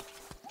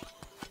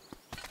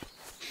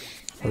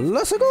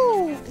 Let's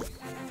go!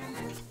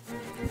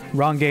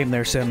 Wrong game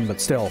there, Sim,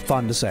 but still,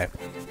 fun to say.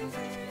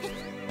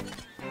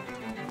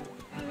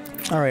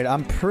 Alright,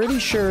 I'm pretty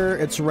sure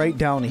it's right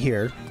down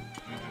here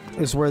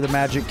is where the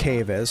magic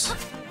cave is.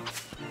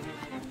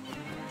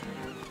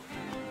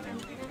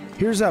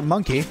 Here's that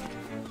monkey.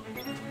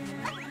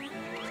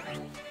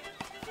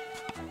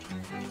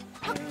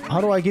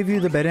 How do I give you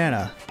the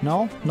banana?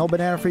 No? No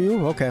banana for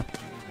you? Okay.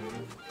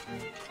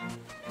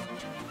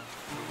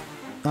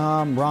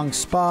 Wrong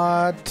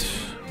spot.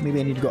 Maybe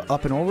I need to go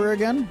up and over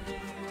again?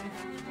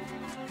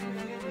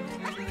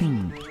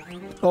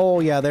 Oh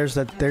yeah, there's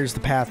the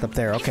path up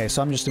there. Okay,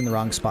 so I'm just in the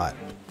wrong spot.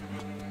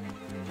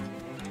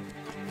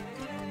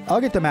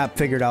 I'll get the map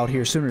figured out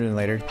here sooner than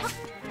later.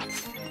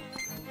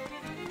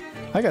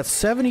 I got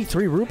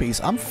 73 rupees.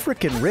 I'm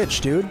freaking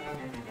rich, dude.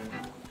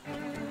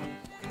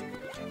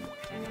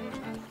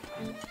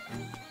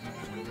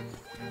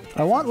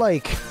 I want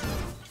like...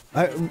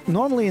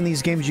 normally in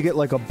these games you get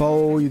like a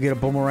bow, you get a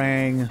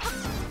boomerang.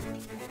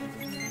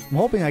 I'm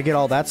hoping I get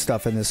all that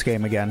stuff in this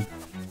game again.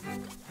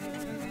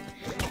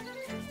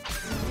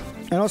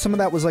 I know some of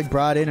that was like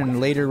brought in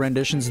later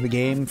renditions of the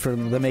game to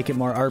make it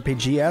more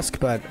RPG-esque,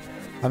 but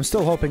I'm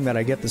still hoping that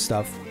I get the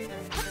stuff.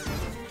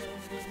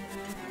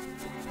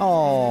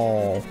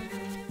 Oh,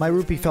 my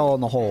rupee fell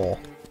in the hole.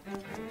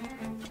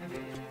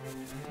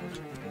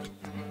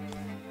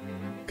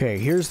 Okay,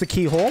 here's the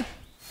keyhole.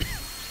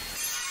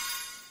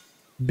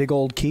 Big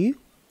old key.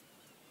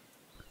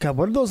 God,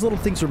 what do those little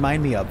things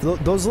remind me of?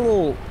 Those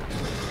little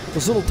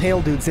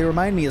tail dudes, they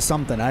remind me of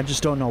something. I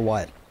just don't know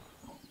what.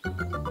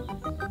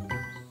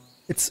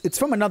 It's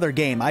from another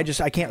game. I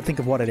can't think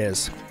of what it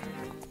is.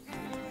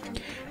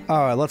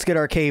 Alright, let's get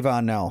our cave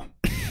on now.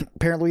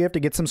 Apparently we have to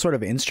get some sort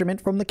of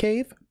instrument from the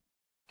cave.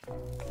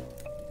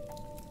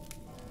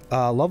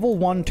 Level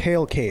 1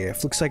 tail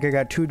cave. Looks like I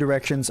got 2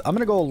 directions. I'm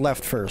gonna go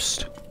left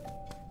first.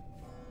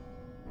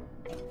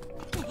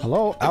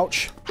 Hello?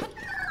 Ouch.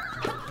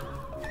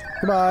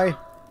 Goodbye.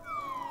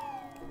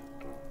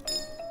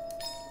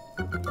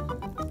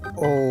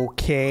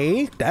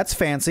 Okay, that's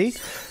fancy.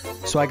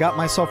 So I got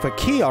myself a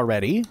key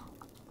already.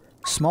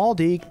 Small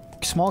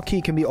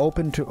key can be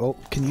opened to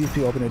can use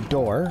to open a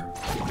door.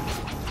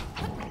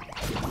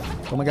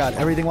 Oh my god,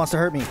 everything wants to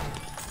hurt me.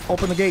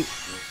 Open the gate.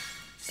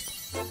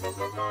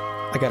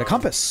 I got a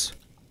compass.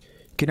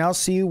 You can now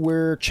see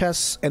where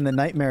chests and the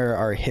nightmare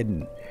are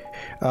hidden.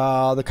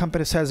 The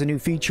compass has a new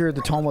feature.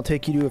 The tone will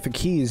take you to if a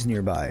key is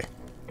nearby.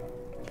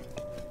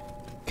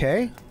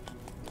 Okay.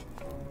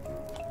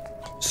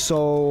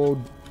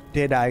 So,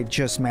 did I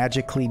just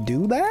magically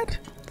do that?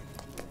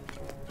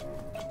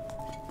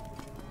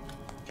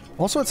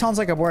 Also, it sounds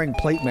like I'm wearing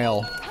plate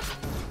mail.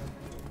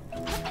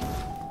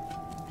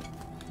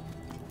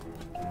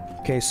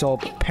 Okay, so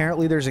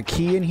apparently there's a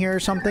key in here or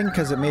something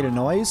because it made a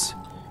noise.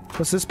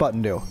 What's this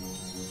button do?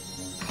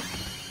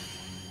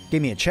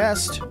 Give me a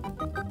chest.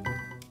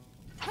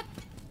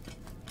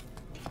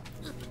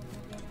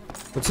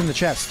 What's in the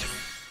chest?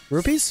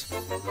 Rupees?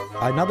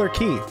 Another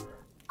key.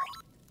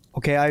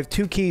 Okay, I have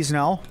 2 keys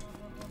now.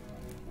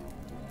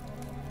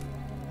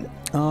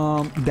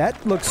 That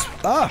looks...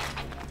 Ah!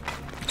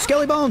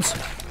 Skelly bones!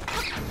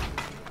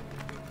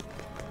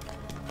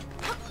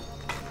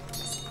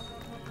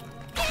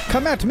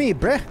 Come at me,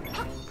 bruh!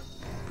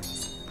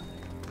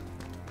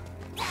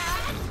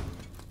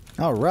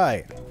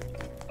 Alright.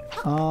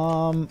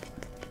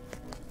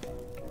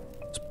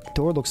 This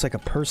door looks like a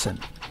person.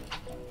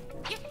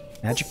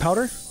 Magic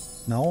powder?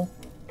 No.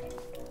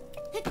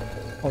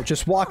 Oh,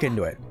 just walk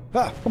into it.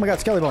 Ah! Oh my god,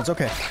 skelly bones,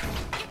 okay.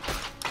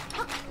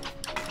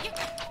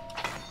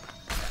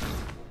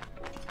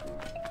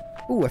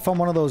 Ooh, I found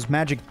one of those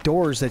magic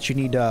doors that you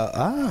need,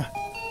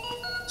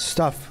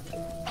 stuff.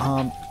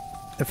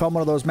 I found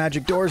one of those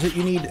magic doors that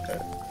you need,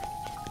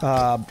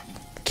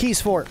 keys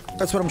for.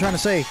 That's what I'm trying to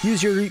say.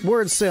 Use your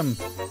words, Sim.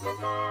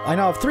 I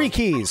now have 3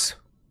 keys.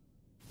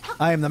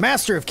 I am the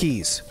master of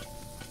keys.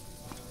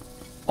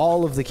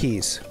 All of the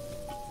keys.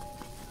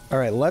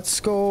 Alright, let's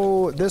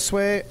go this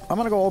way. I'm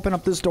gonna go open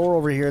up this door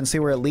over here and see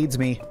where it leads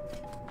me.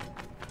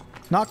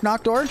 Knock,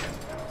 knock, door?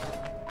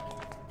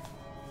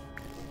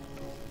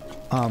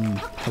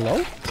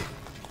 Hello?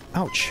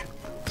 Ouch.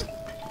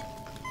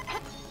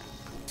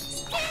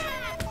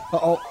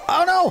 Uh-oh.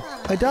 Oh no!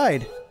 I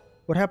died.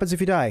 What happens if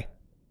you die?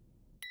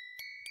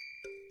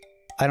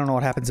 I don't know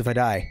what happens if I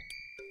die.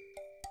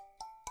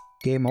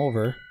 Game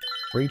over.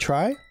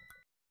 Retry?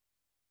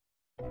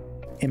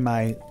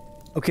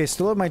 Okay,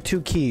 still have my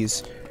 2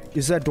 keys.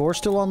 Is that door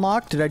still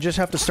unlocked? Did I just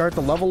have to start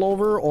the level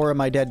over, or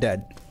am I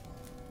dead?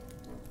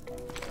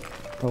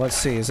 Well, let's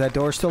see. Is that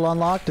door still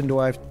unlocked, and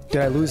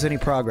did I lose any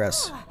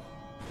progress?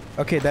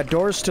 Okay, that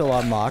door is still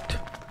unlocked.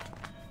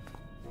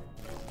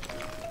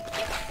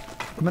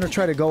 I'm gonna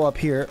try to go up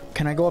here.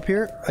 Can I go up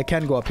here? I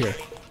can go up here.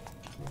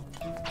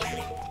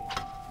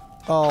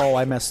 Oh,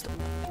 I messed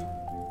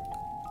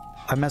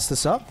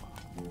this up?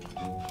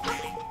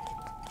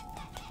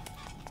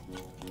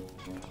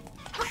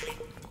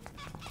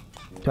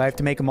 Do I have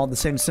to make them all the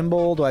same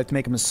symbol? Do I have to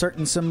make them a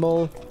certain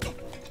symbol?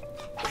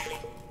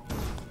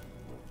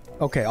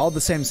 Okay, all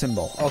the same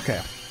symbol. Okay.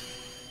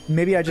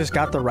 Maybe I just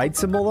got the right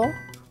symbol, though?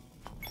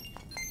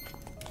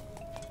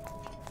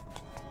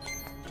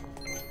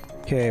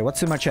 Okay,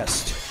 what's in my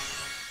chest?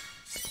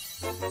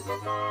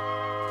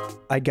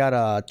 I got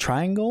a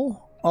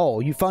triangle?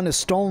 Oh, you found a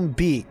stone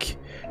beak.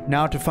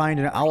 Now to find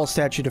an owl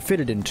statue to fit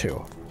it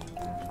into.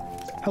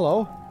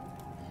 Hello.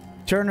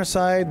 Turn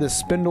aside the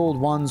spindled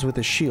ones with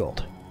a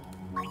shield.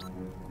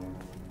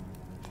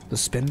 The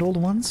spindled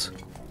ones?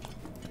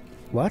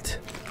 What?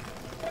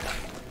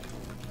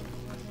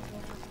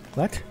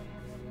 What?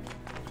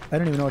 I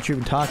don't even know what you're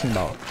even talking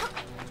about.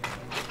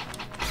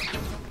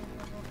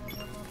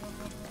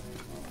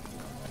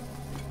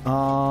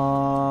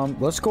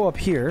 Let's go up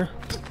here.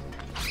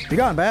 Be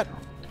gone, bat.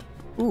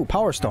 Ooh,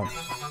 power stone.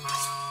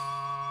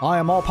 I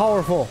am all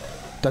powerful.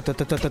 Da, da,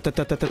 da, da, da,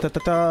 da, da, da, da,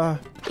 da.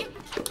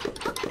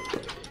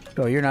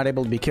 Oh, you're not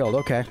able to be killed.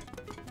 Okay.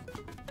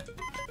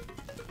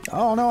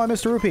 Oh no, I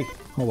missed a rupee.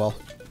 Oh well.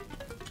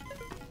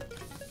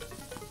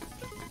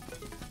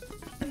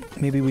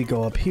 Maybe we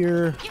go up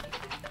here.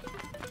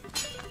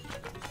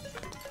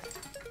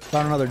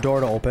 Found another door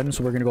to open,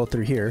 so we're gonna go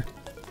through here.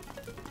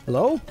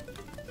 Hello?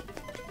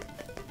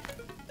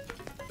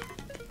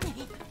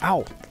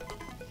 Ow.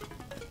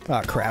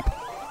 Ah, crap.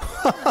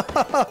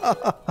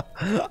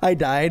 I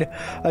died.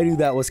 I knew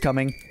that was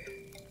coming.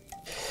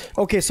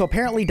 Okay, so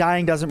apparently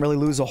dying doesn't really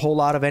lose a whole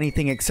lot of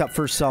anything except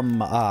for some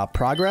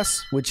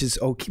progress, which is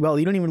okay. Well,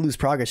 you don't even lose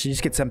progress. You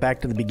just get sent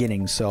back to the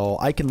beginning, so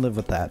I can live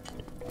with that.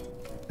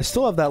 I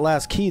still have that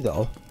last key,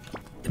 though.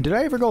 Did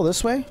I ever go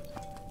this way?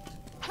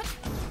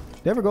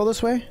 Did I ever go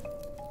this way?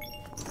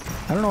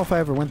 I don't know if I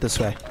ever went this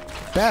way.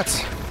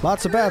 Bats!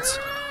 Lots of bats!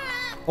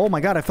 Oh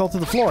my god, I fell to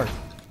the floor!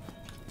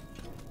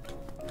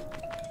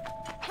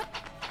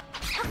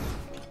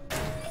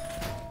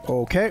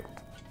 Okay.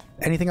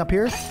 Anything up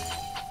here?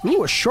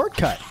 Ooh, a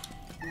shortcut!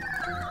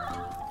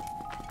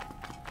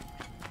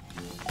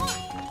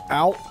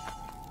 Ow.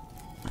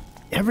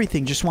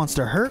 Everything just wants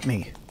to hurt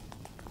me.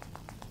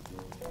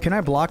 Can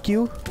I block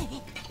you?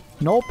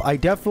 Nope, I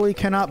definitely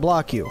cannot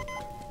block you.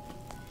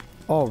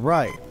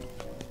 Alright.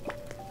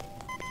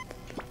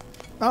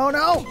 Oh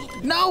no!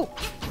 No!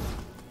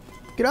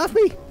 Get off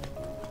me!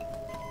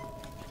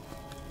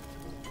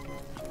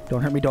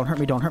 Don't hurt me, don't hurt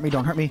me, don't hurt me,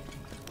 don't hurt me.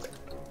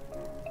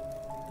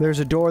 There's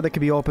a door that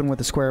can be opened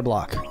with a square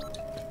block.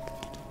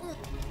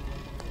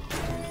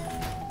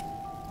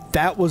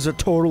 That was a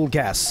total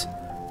guess.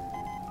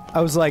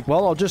 I was like,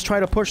 well, I'll just try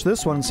to push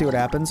this one and see what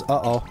happens.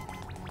 Uh-oh.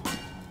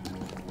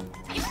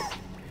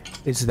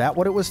 Is that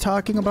what it was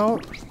talking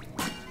about?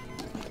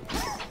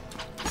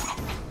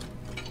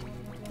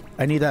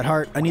 I need that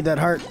heart. I need that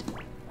heart.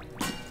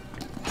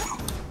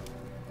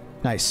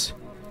 Nice.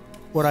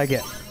 What'd I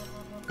get?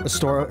 A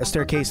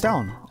staircase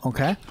down.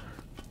 Okay.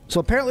 So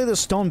apparently the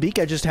stone beak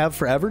I just have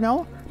forever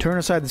now. Turn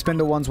aside the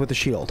spindle ones with the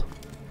shield.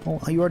 Oh,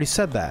 you already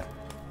said that.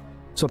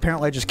 So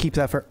apparently I just keep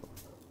that for...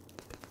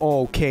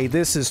 Okay,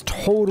 this is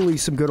totally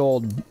some good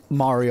old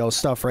Mario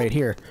stuff right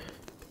here.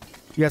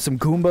 You got some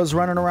Goombas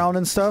running around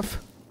and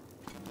stuff.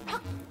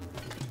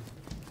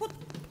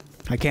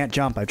 I can't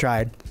jump. I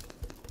tried.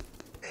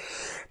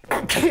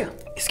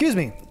 Excuse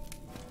me.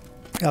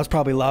 That was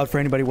probably loud for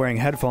anybody wearing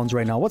headphones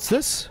right now. What's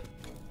this?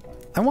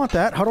 I want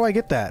that. How do I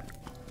get that?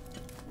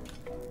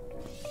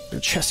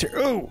 There's a chest here.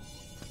 Ooh!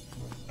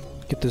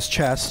 Get this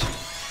chest.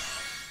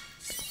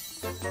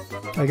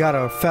 I got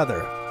a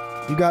feather.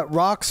 You got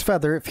Rock's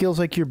feather. It feels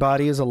like your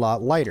body is a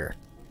lot lighter.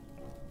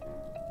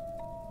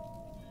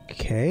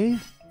 Okay.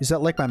 Is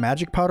that like my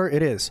magic powder?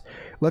 It is.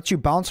 Lets you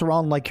bounce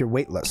around like you're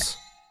weightless.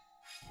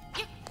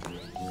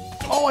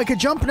 Oh, I can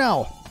jump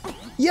now!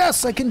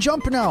 Yes, I can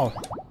jump now!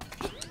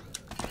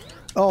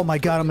 Oh my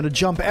god, I'm gonna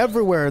jump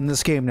everywhere in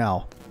this game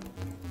now.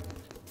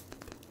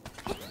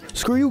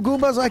 Screw you,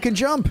 Goombas, I can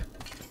jump!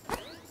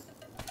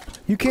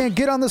 You can't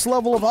get on this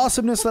level of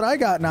awesomeness that I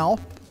got now.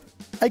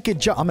 I could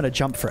jump. I'm gonna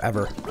jump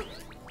forever.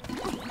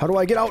 How do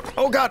I get out?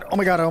 Oh god! Oh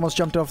my god, I almost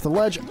jumped off the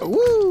ledge.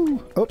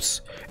 Woo!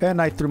 Oops.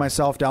 And I threw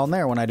myself down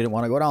there when I didn't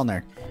want to go down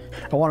there.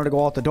 I wanted to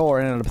go out the door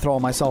and ended up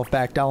throwing myself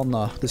back down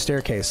the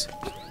staircase.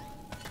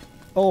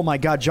 Oh my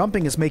god,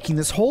 jumping is making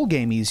this whole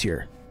game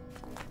easier.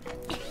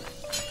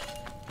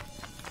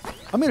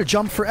 I'm gonna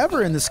jump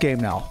forever in this game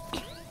now.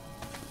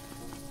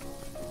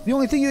 The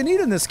only thing you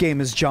need in this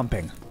game is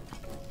jumping.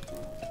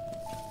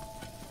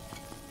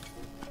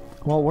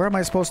 Well, where am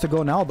I supposed to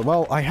go now?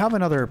 Well, I have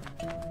another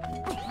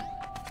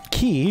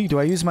key. Do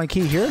I use my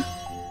key here?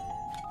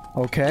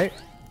 Okay.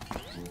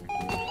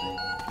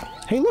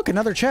 Hey, look,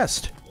 another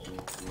chest.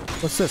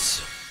 What's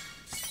this?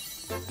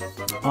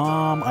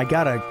 I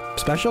got a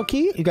special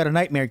key? You got a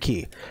nightmare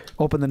key.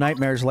 Open the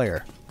nightmare's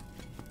lair.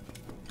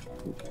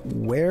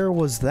 Where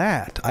was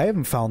that? I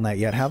haven't found that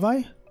yet, have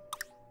I?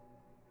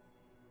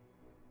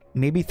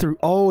 Maybe through...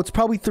 Oh, it's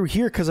probably through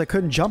here because I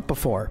couldn't jump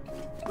before.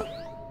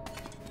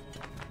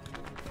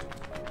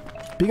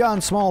 Be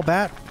gone, small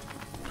bat.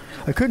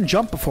 I couldn't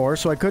jump before,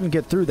 so I couldn't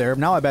get through there.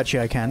 Now I bet you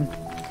I can.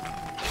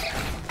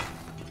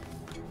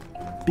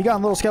 Be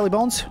gone, little skelly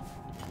bones.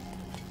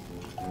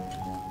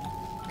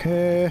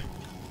 Okay.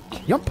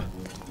 Yup.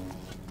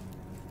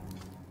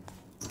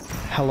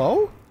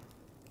 Hello?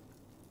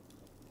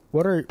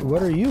 What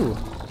are you?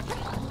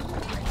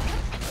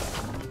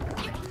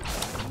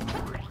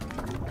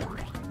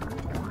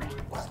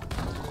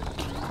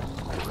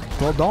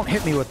 Well, don't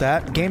hit me with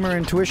that. Gamer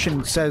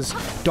intuition says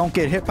don't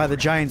get hit by the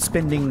giant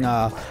spinning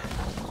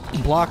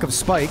block of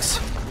spikes.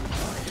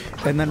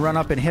 And then run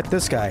up and hit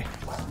this guy.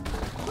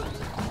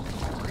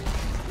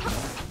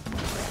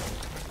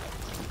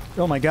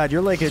 Oh my god,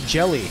 you're like a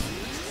jelly.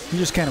 You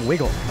just kind of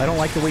wiggle. I don't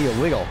like the way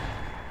you wiggle.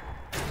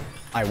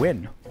 I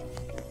win.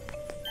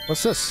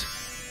 What's this?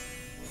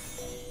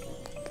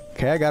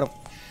 Okay, I got a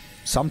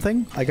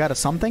something. I got a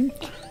something.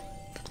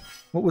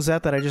 What was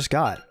that I just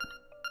got?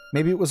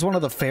 Maybe it was one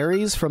of the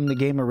fairies from the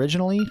game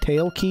originally?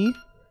 Tail key?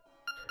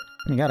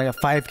 I got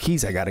 5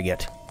 keys I gotta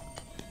get.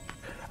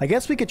 I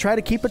guess we could try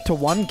to keep it to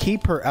 1 key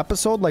per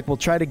episode. Like, we'll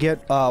try to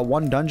get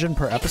 1 dungeon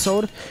per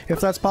episode,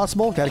 if that's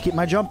possible. Gotta keep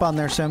my jump on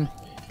there, Sim.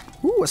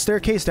 Ooh, a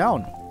staircase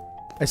down.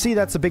 I see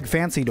that's a big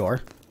fancy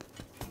door.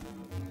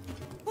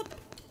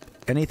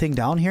 Anything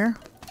down here?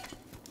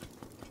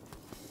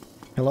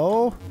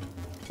 Hello?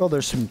 Oh,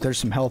 there's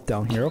some health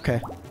down here.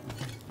 Okay.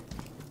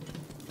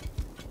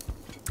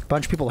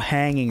 Bunch of people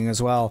hanging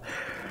as well.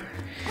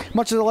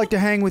 Much as I like to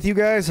hang with you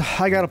guys,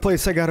 I got a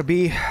place I gotta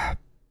be.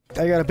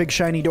 I got a big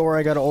shiny door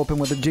I gotta open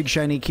with a big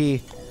shiny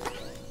key.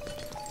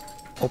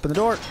 Open the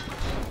door.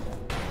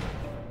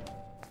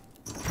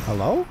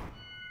 Hello?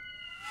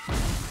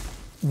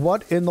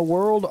 What in the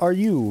world are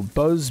you?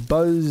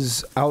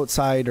 Buzz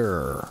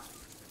outsider.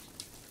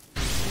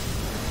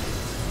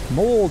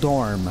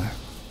 Moldorm.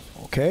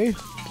 Okay.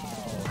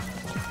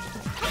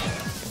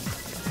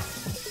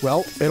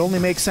 Well, it only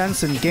makes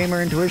sense in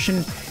gamer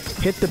intuition.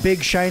 Hit the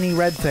big shiny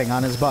red thing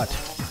on his butt.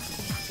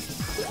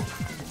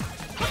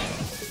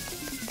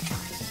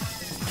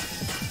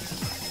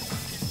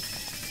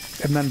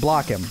 And then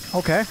block him.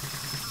 Okay.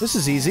 This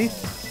is easy.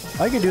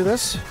 I can do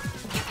this.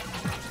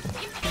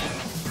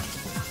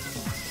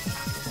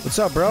 What's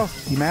up, bro?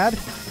 You mad?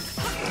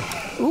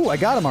 Ooh, I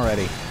got him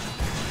already.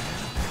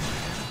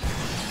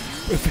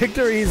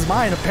 Victory is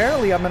mine.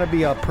 Apparently, I'm going to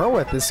be a pro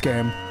at this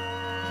game.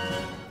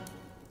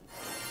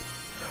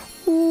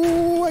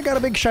 Ooh, I got a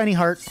big shiny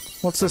heart.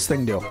 What's this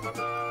thing do?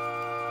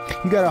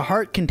 You got a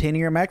heart containing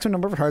your maximum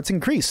number of hearts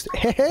increased.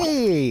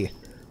 Hey!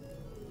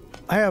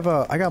 I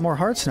got more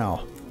hearts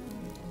now.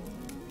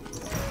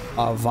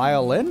 A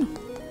violin?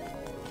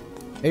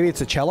 Maybe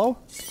it's a cello?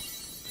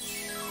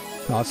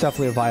 No, it's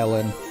definitely a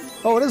violin.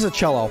 Oh, it is a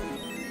cello.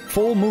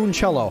 Full moon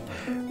cello.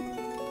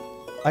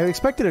 I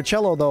expected a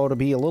cello, though, to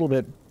be a little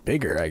bit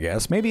bigger, I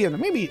guess.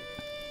 Maybe...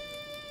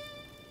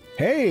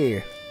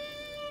 Hey!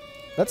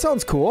 That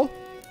sounds cool.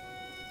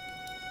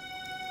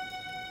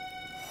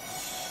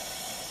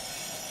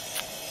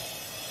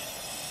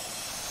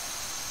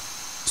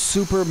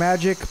 Super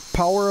magic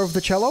power of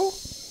the cello?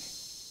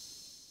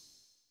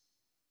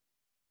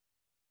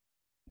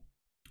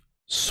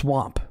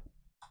 Swamp.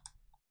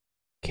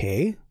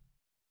 Okay.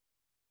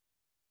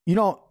 You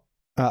know,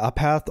 a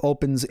path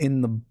opens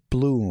in the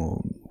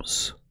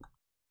blooms.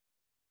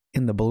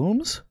 In the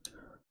blooms?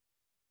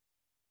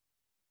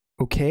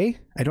 Okay.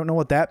 I don't know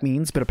what that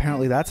means, but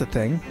apparently that's a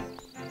thing.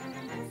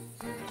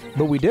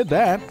 But we did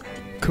that.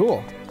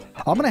 Cool.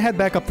 I'm gonna head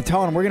back up to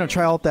town and we're gonna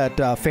try out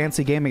that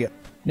fancy game again.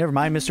 Never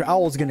mind, Mr.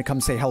 Owl's gonna come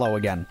say hello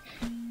again.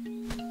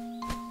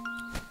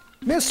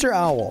 Mr.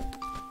 Owl.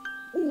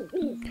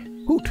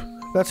 Hoot.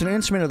 That's an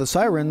instrument of the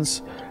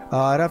sirens.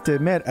 I'd have to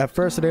admit, at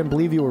first I didn't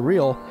believe you were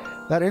real.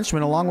 That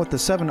instrument, along with the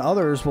 7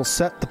 others, will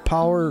set the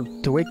power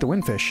to wake the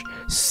windfish.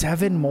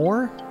 7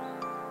 more?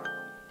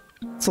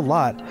 That's a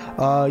lot.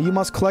 You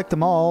must collect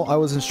them all. I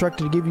was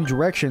instructed to give you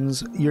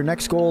directions. Your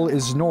next goal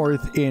is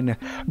north in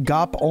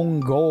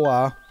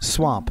Gop-Ongoa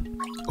Swamp.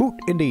 Hoot,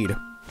 indeed.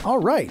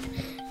 Alright.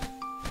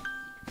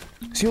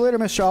 See you later,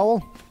 Mr.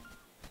 Owl.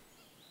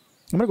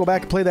 I'm gonna go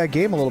back and play that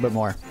game a little bit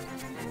more.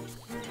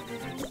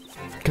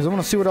 Because I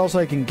want to see what else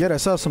I can get. I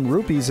saw some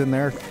rupees in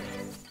there.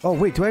 Oh,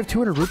 wait, do I have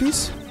 200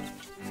 rupees?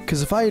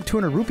 Because if I had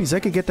 200 rupees,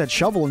 I could get that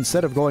shovel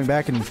instead of going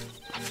back and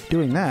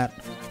doing that.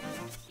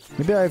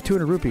 Maybe I have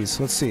 200 rupees.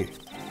 Let's see.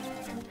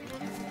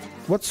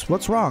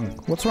 What's wrong?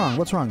 What's wrong?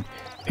 What's wrong?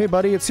 Hey,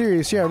 buddy, it's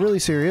serious. Yeah, really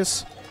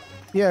serious.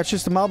 Yeah, it's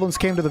just the moblins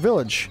came to the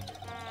village.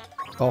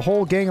 A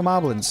whole gang of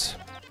moblins.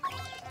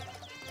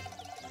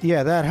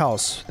 Yeah, that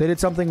house. They did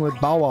something with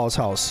Bow Wow's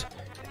house.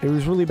 It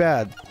was really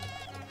bad.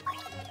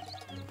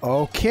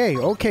 Okay,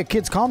 okay,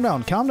 kids, calm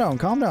down, calm down,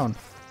 calm down.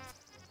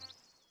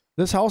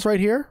 This house right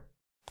here?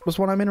 Was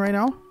what I'm in right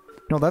now?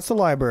 No, that's the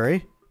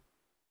library.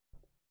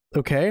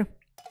 Okay.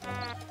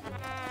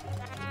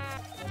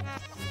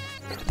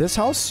 This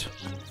house?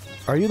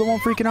 Are you the one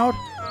freaking out?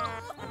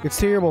 It's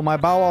terrible. My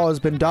Bow Wow has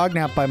been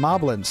dognapped by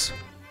moblins.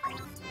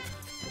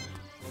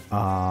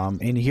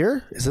 In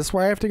here? Is this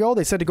where I have to go?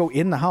 They said to go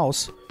in the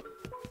house.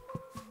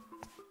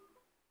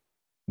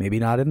 Maybe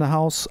not in the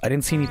house. I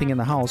didn't see anything in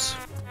the house.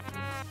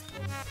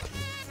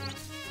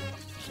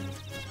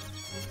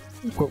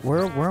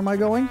 Where am I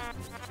going?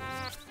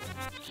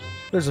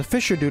 There's a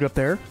fisher dude up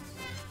there.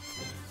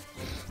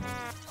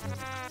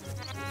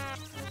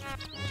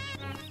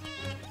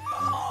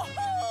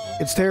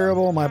 It's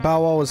terrible. My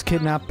Bow Wow was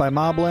kidnapped by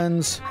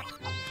moblins.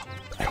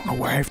 I don't know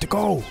where I have to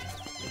go.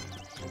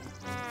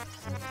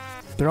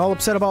 They're all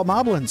upset about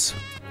moblins.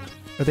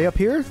 Are they up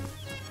here?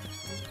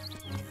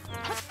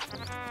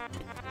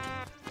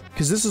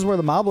 Because this is where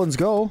the moblins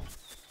go.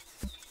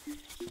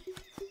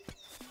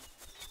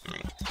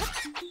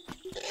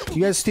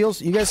 You guys steal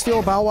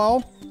a Bow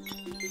Wow?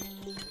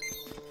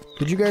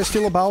 Did you guys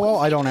steal a Bow Wow?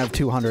 I don't have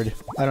 200.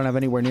 I don't have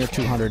anywhere near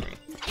 200.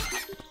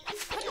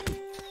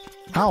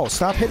 Ow,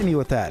 stop hitting me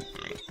with that.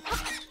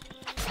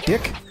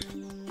 Dick.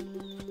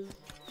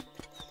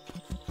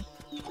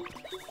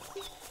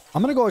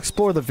 I'm gonna go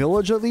explore the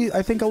village at least,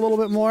 I think, a little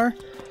bit more.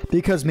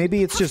 Because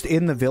maybe it's just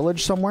in the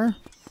village somewhere.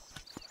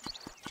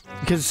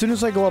 Because as soon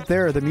as I go up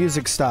there, the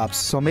music stops.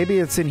 So maybe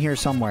it's in here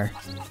somewhere.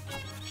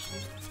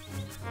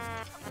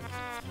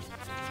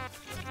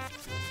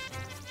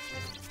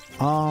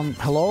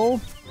 Hello?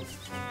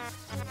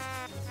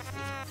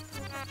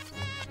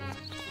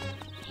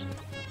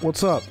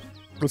 What's up?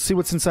 Let's see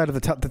what's inside of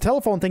the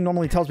telephone thing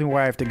normally tells me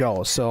where I have to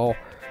go, so...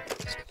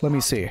 Let me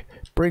see.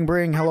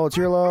 Bring, hello, it's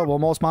Irla. Well,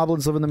 most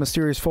moblins live in the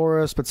mysterious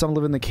forest, but some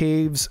live in the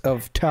caves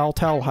of Tal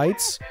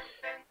Heights.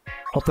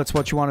 Hope that's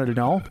what you wanted to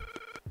know.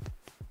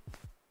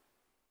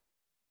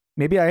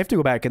 Maybe I have to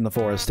go back in the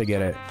forest to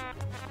get it.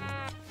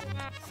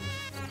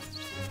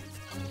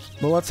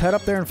 Well, let's head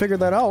up there and figure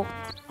that out.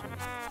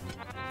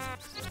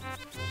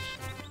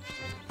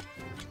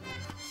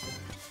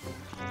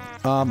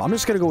 I'm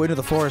just gonna go into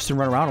the forest and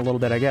run around a little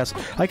bit, I guess.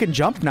 I can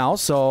jump now,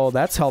 so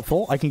that's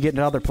helpful. I can get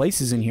into other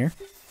places in here.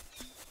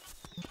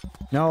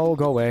 No,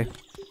 go away.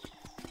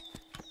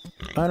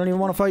 I don't even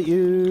want to fight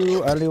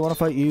you. I don't even want to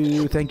fight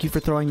you. Thank you for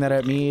throwing that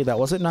at me. That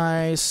wasn't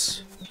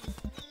nice.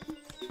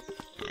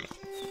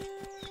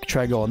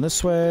 Try going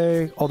this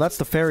way. Oh, that's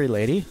the fairy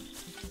lady.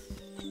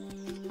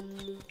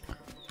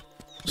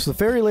 So the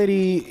fairy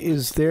lady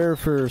is there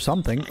for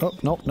something. Oh,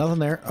 nope, nothing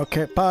there.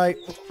 Okay, bye.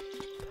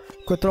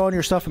 Quit throwing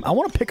your stuff. I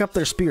want to pick up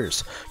their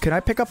spears. Can I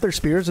pick up their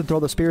spears and throw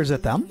the spears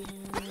at them?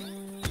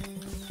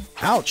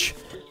 Ouch.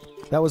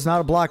 That was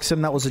not a block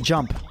sim, that was a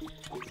jump.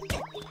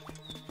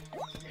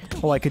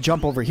 Oh, I could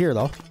jump over here,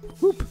 though.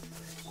 Whoop.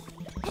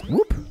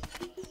 Whoop.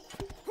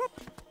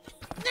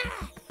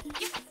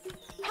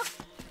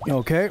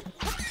 Okay.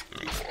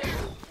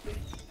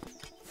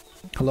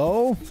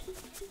 Hello?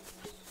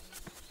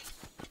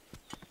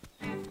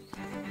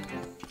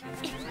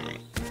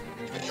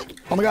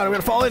 Oh my god, I'm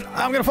gonna fall in!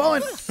 I'm gonna fall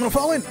in! I'm gonna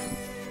fall in!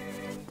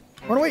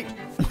 Run away!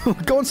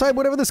 Go inside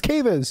whatever this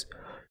cave is!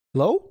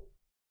 Hello?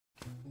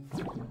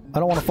 I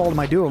don't want to fall to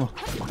my doom.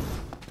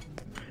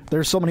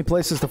 There's so many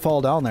places to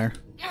fall down there.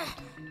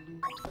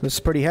 This is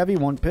pretty heavy.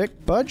 One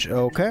pick. Budge.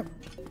 Okay.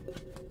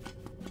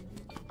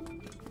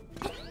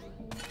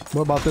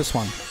 What about this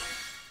one?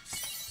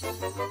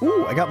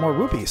 Ooh, I got more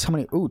rupees. How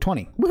many? Ooh,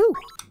 20. Woohoo!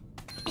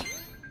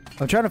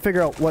 I'm trying to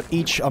figure out what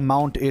each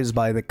amount is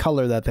by the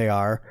color that they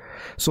are.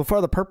 So far,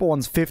 the purple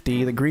one's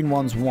 50. The green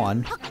one's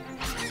 1.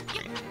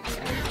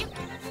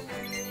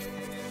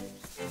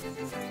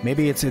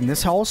 Maybe it's in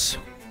this house?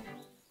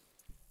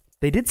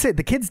 They did say...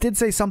 The kids did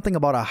say something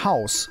about a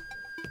house.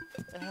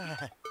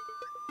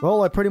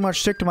 Well, I pretty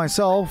much stick to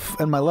myself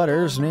and my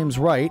letters. Name's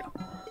right.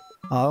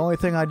 The only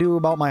thing I do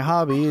about my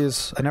hobby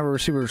is I never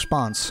receive a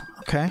response.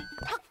 Okay.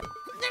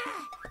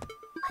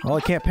 Well,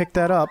 I can't pick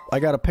that up.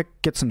 I gotta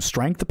get some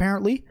strength,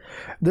 apparently.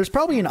 There's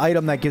probably an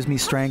item that gives me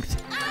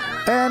strength.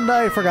 And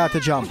I forgot to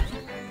jump.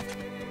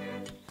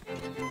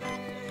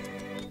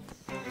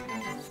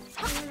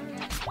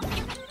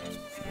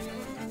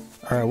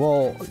 Alright,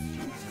 well...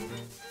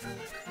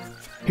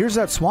 Here's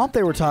that swamp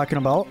they were talking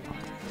about.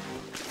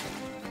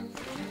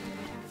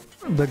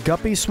 The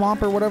Guppy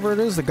Swamp or whatever it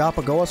is. The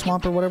Gapagoa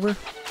Swamp or whatever.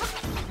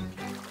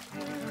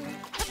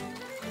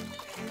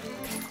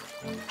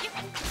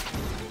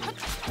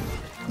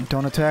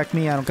 Don't attack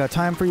me. I don't got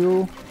time for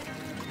you.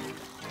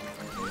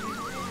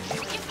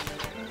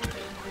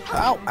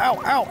 Ow,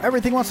 ow, ow.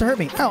 Everything wants to hurt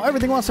me. Ow,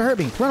 everything wants to hurt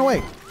me. Run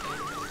away.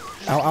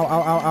 Ow, ow,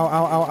 ow, ow, ow,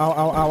 ow, ow, ow,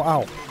 ow, ow,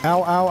 ow.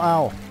 Ow, ow,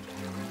 ow.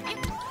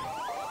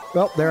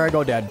 Well, there I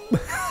go dead.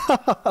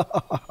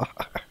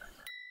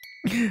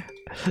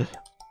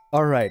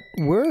 Alright,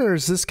 where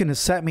is this gonna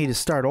set me to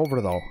start over,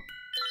 though?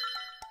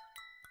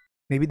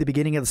 Maybe the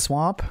beginning of the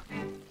swamp?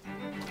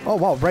 Oh,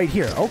 wow, right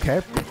here.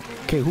 Okay.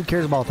 Okay, who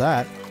cares about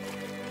that?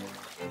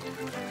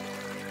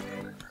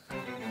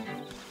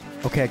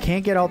 Okay, I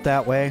can't get out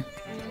that way.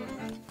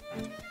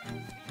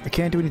 I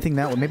can't do anything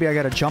that way. Maybe I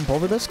gotta jump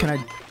over this? Can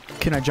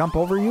I jump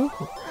over you?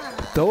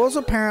 Those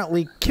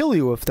apparently kill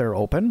you if they're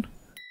open.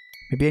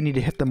 Maybe I need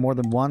to hit them more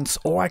than once.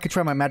 Oh, I could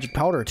try my magic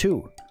powder,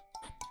 too.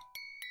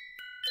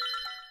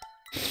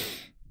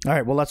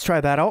 Alright, well, let's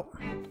try that out.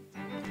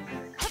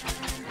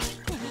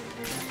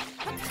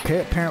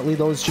 Okay, apparently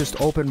those just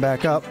open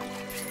back up.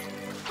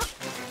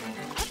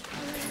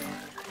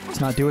 It's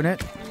not doing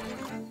it.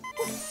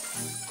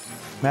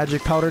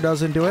 Magic powder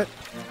doesn't do it.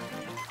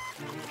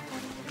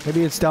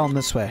 Maybe it's down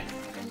this way.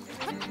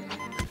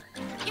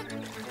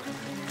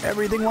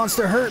 Everything wants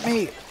to hurt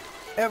me!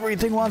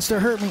 Everything wants to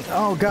hurt me!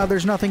 Oh god,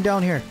 there's nothing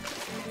down here.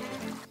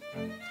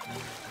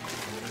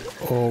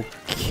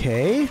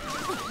 Okay.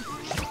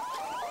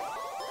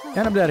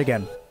 And I'm dead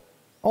again.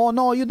 Oh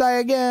no, you die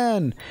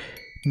again!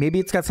 Maybe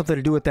it's got something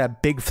to do with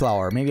that big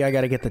flower. Maybe I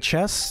gotta get the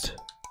chest?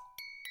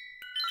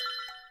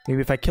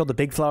 Maybe if I kill the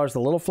big flowers, the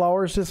little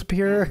flowers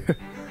disappear?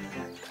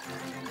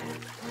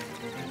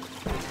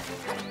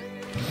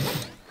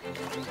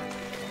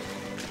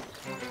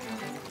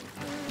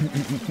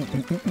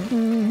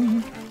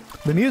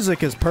 The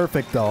music is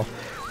perfect though.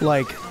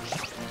 Like,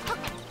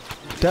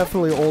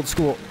 definitely old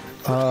school.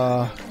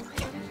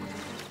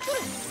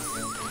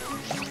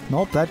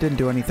 Nope, that didn't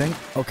do anything.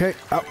 Okay,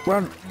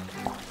 run.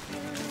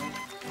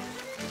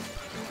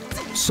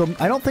 So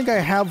I don't think I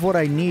have what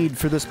I need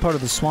for this part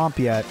of the swamp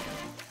yet.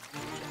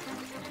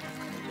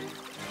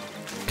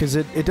 Because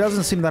it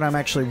doesn't seem that I'm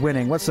actually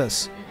winning. What's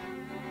this?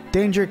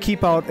 Danger,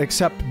 keep out,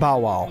 except Bow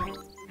Wow.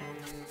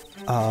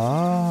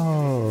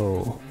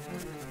 Oh.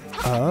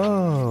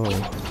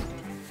 Oh.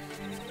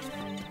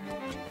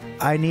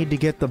 I need to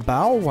get the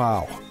Bow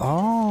Wow.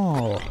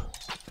 Oh.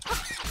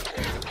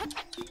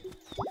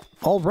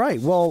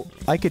 Alright, well,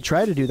 I could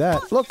try to do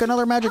that. Look,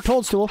 another magic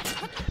toadstool.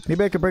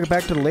 Maybe I could bring it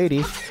back to the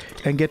lady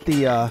and get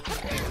the,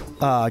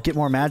 get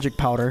more magic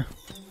powder.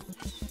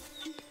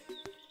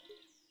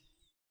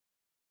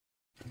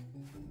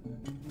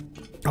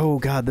 Oh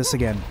god, this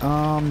again.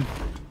 I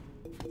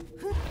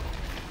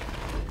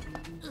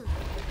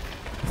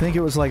think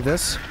it was like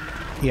this.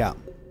 Yeah.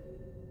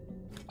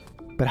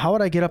 But how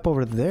would I get up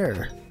over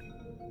there?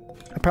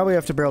 I probably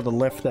have to be able to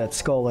lift that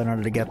skull in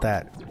order to get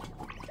that.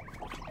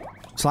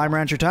 Slime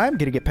Rancher time.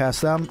 Gonna get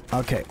past them.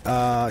 Okay.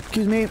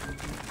 Excuse me.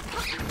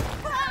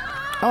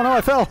 Oh no,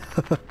 I fell.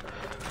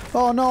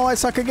 Oh no, I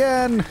suck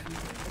again.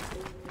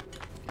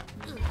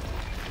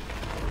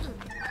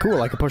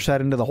 Cool, I could push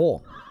that into the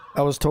hole.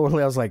 I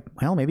was like,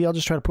 well, maybe I'll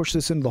just try to push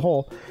this into the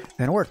hole.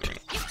 And it worked.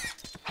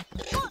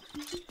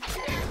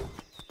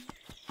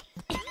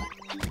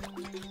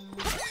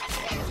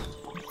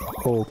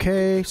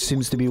 Okay,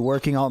 seems to be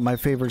working out in my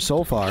favor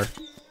so far.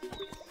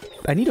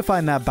 I need to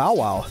find that Bow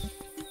Wow.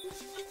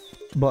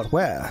 But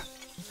where?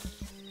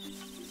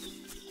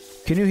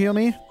 Can you heal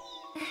me?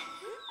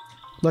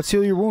 Let's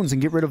heal your wounds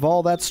and get rid of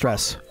all that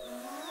stress.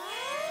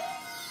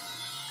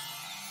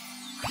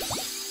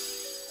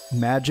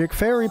 Magic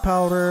fairy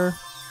powder.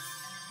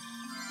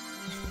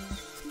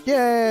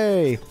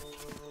 Yay!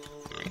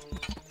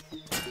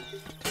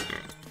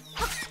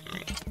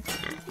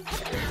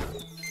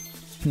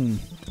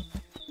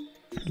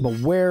 But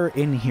where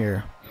in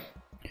here?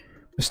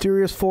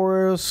 Mysterious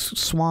forest,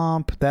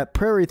 swamp, that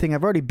prairie thing.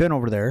 I've already been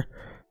over there.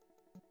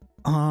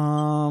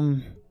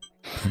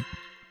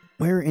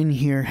 Where in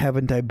here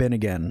haven't I been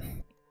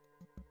again?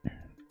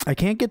 I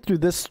can't get through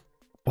this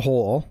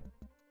hole.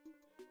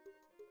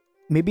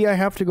 Maybe I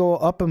have to go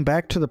up and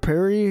back to the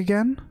prairie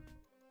again?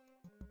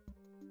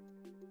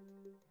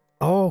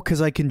 Oh, because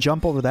I can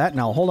jump over that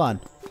now. Hold on.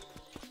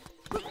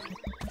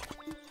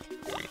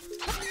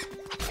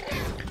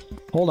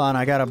 Hold on,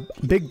 I got a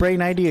big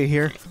brain idea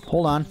here.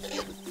 Hold on.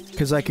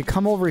 Because I could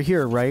come over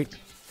here, right?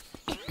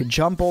 Could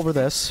jump over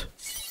this.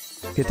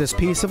 Get this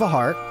piece of a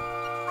heart.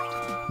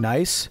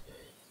 Nice.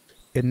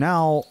 And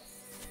now,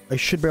 I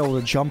should be able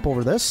to jump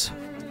over this.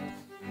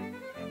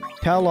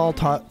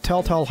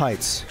 Telltale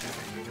Heights.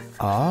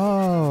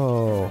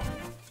 Oh.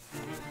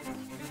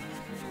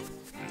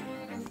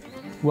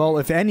 Well,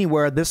 if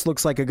anywhere, this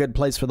looks like a good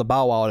place for the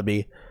Bow Wow to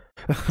be.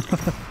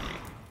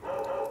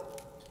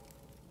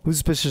 Who's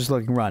suspicious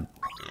looking? Run.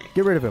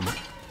 Get rid of him.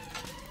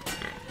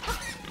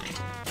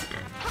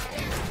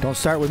 Don't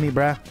start with me,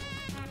 bruh.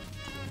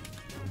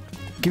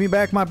 Give me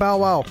back my Bow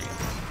Wow.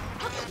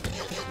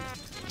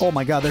 Oh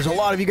my god, there's a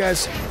lot of you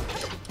guys.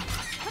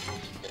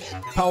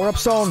 Power up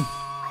zone.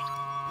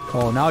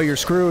 Oh, now you're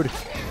screwed.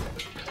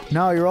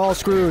 Now you're all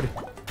screwed.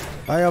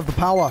 I have the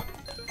power.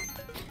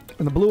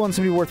 And the blue one's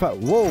gonna be worth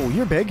five. Whoa,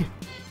 you're big.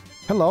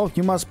 Hello,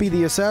 you must be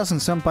the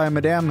assassin sent by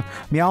Madame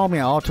Meow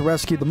Meow to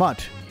rescue the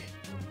mutt.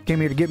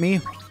 Came here to get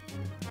me?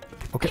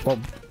 Okay, well...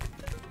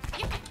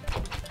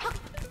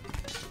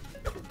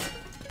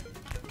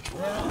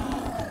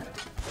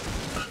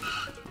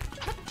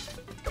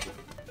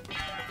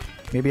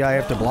 Maybe I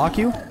have to block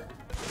you?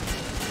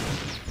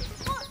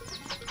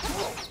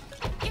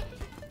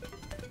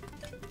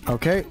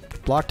 Okay,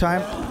 block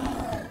time.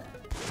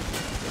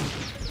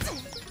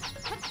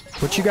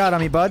 What you got on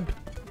me, bud?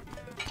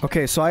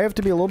 Okay, so I have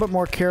to be a little bit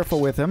more careful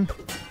with him.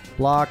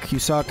 Block, you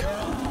suck.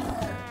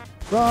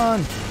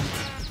 Run!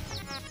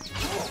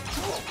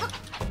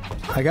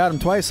 I got him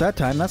twice that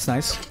time, that's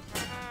nice.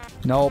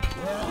 Nope.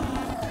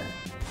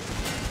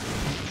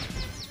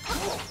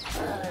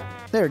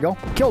 There we go,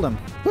 killed him.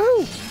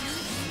 Woohoo!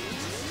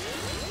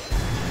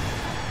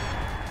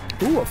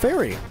 Ooh, a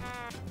fairy.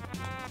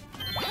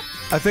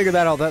 I figured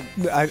that out.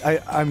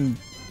 I'm...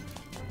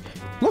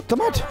 Look, the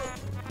mutt!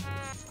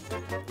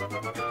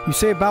 You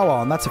saved Bow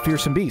Wow, and that's a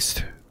fearsome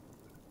beast.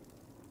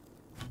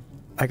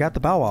 I got the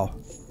Bow Wow.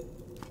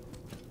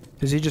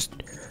 Is he just...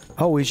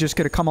 Oh, he's just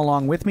gonna come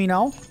along with me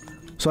now?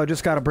 So I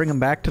just gotta bring him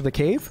back to the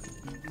cave?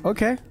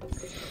 Okay.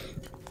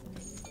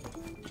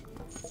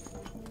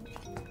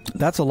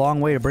 That's a long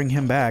way to bring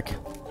him back.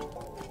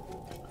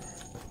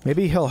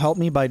 Maybe he'll help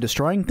me by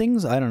destroying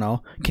things? I don't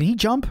know. Can he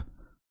jump?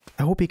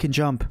 I hope he can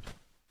jump.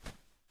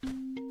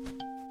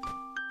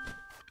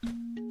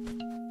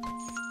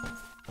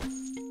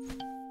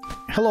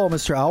 Hello,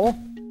 Mr. Owl.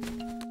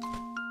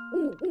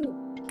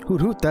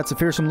 Hoot hoot, that's a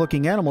fearsome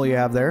looking animal you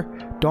have there.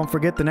 Don't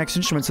forget the next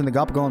instrument's in the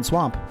Gopagolin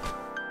Swamp.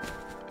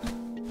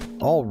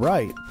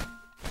 Alright.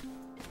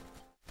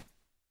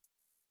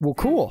 Well,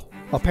 cool.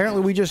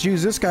 Apparently we just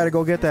used this guy to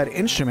go get that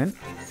instrument.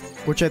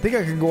 which I think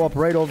I can go up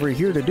right over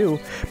here to do.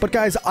 But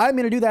guys, I'm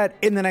going to do that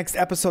in the next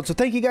episode. So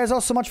thank you guys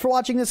all so much for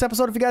watching this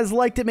episode. If you guys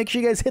liked it, make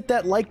sure you guys hit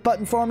that like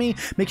button for me.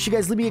 Make sure you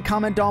guys leave me a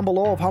comment down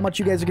below of how much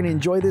you guys are going to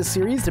enjoy this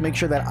series to make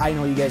sure that I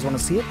know you guys want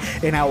to see it,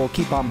 and I will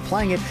keep on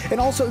playing it. And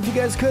also, if you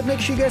guys could, make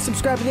sure you guys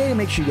subscribe today and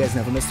make sure you guys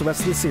never miss the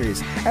rest of this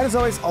series. And as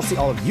always, I'll see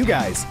all of you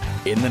guys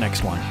in the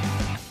next one.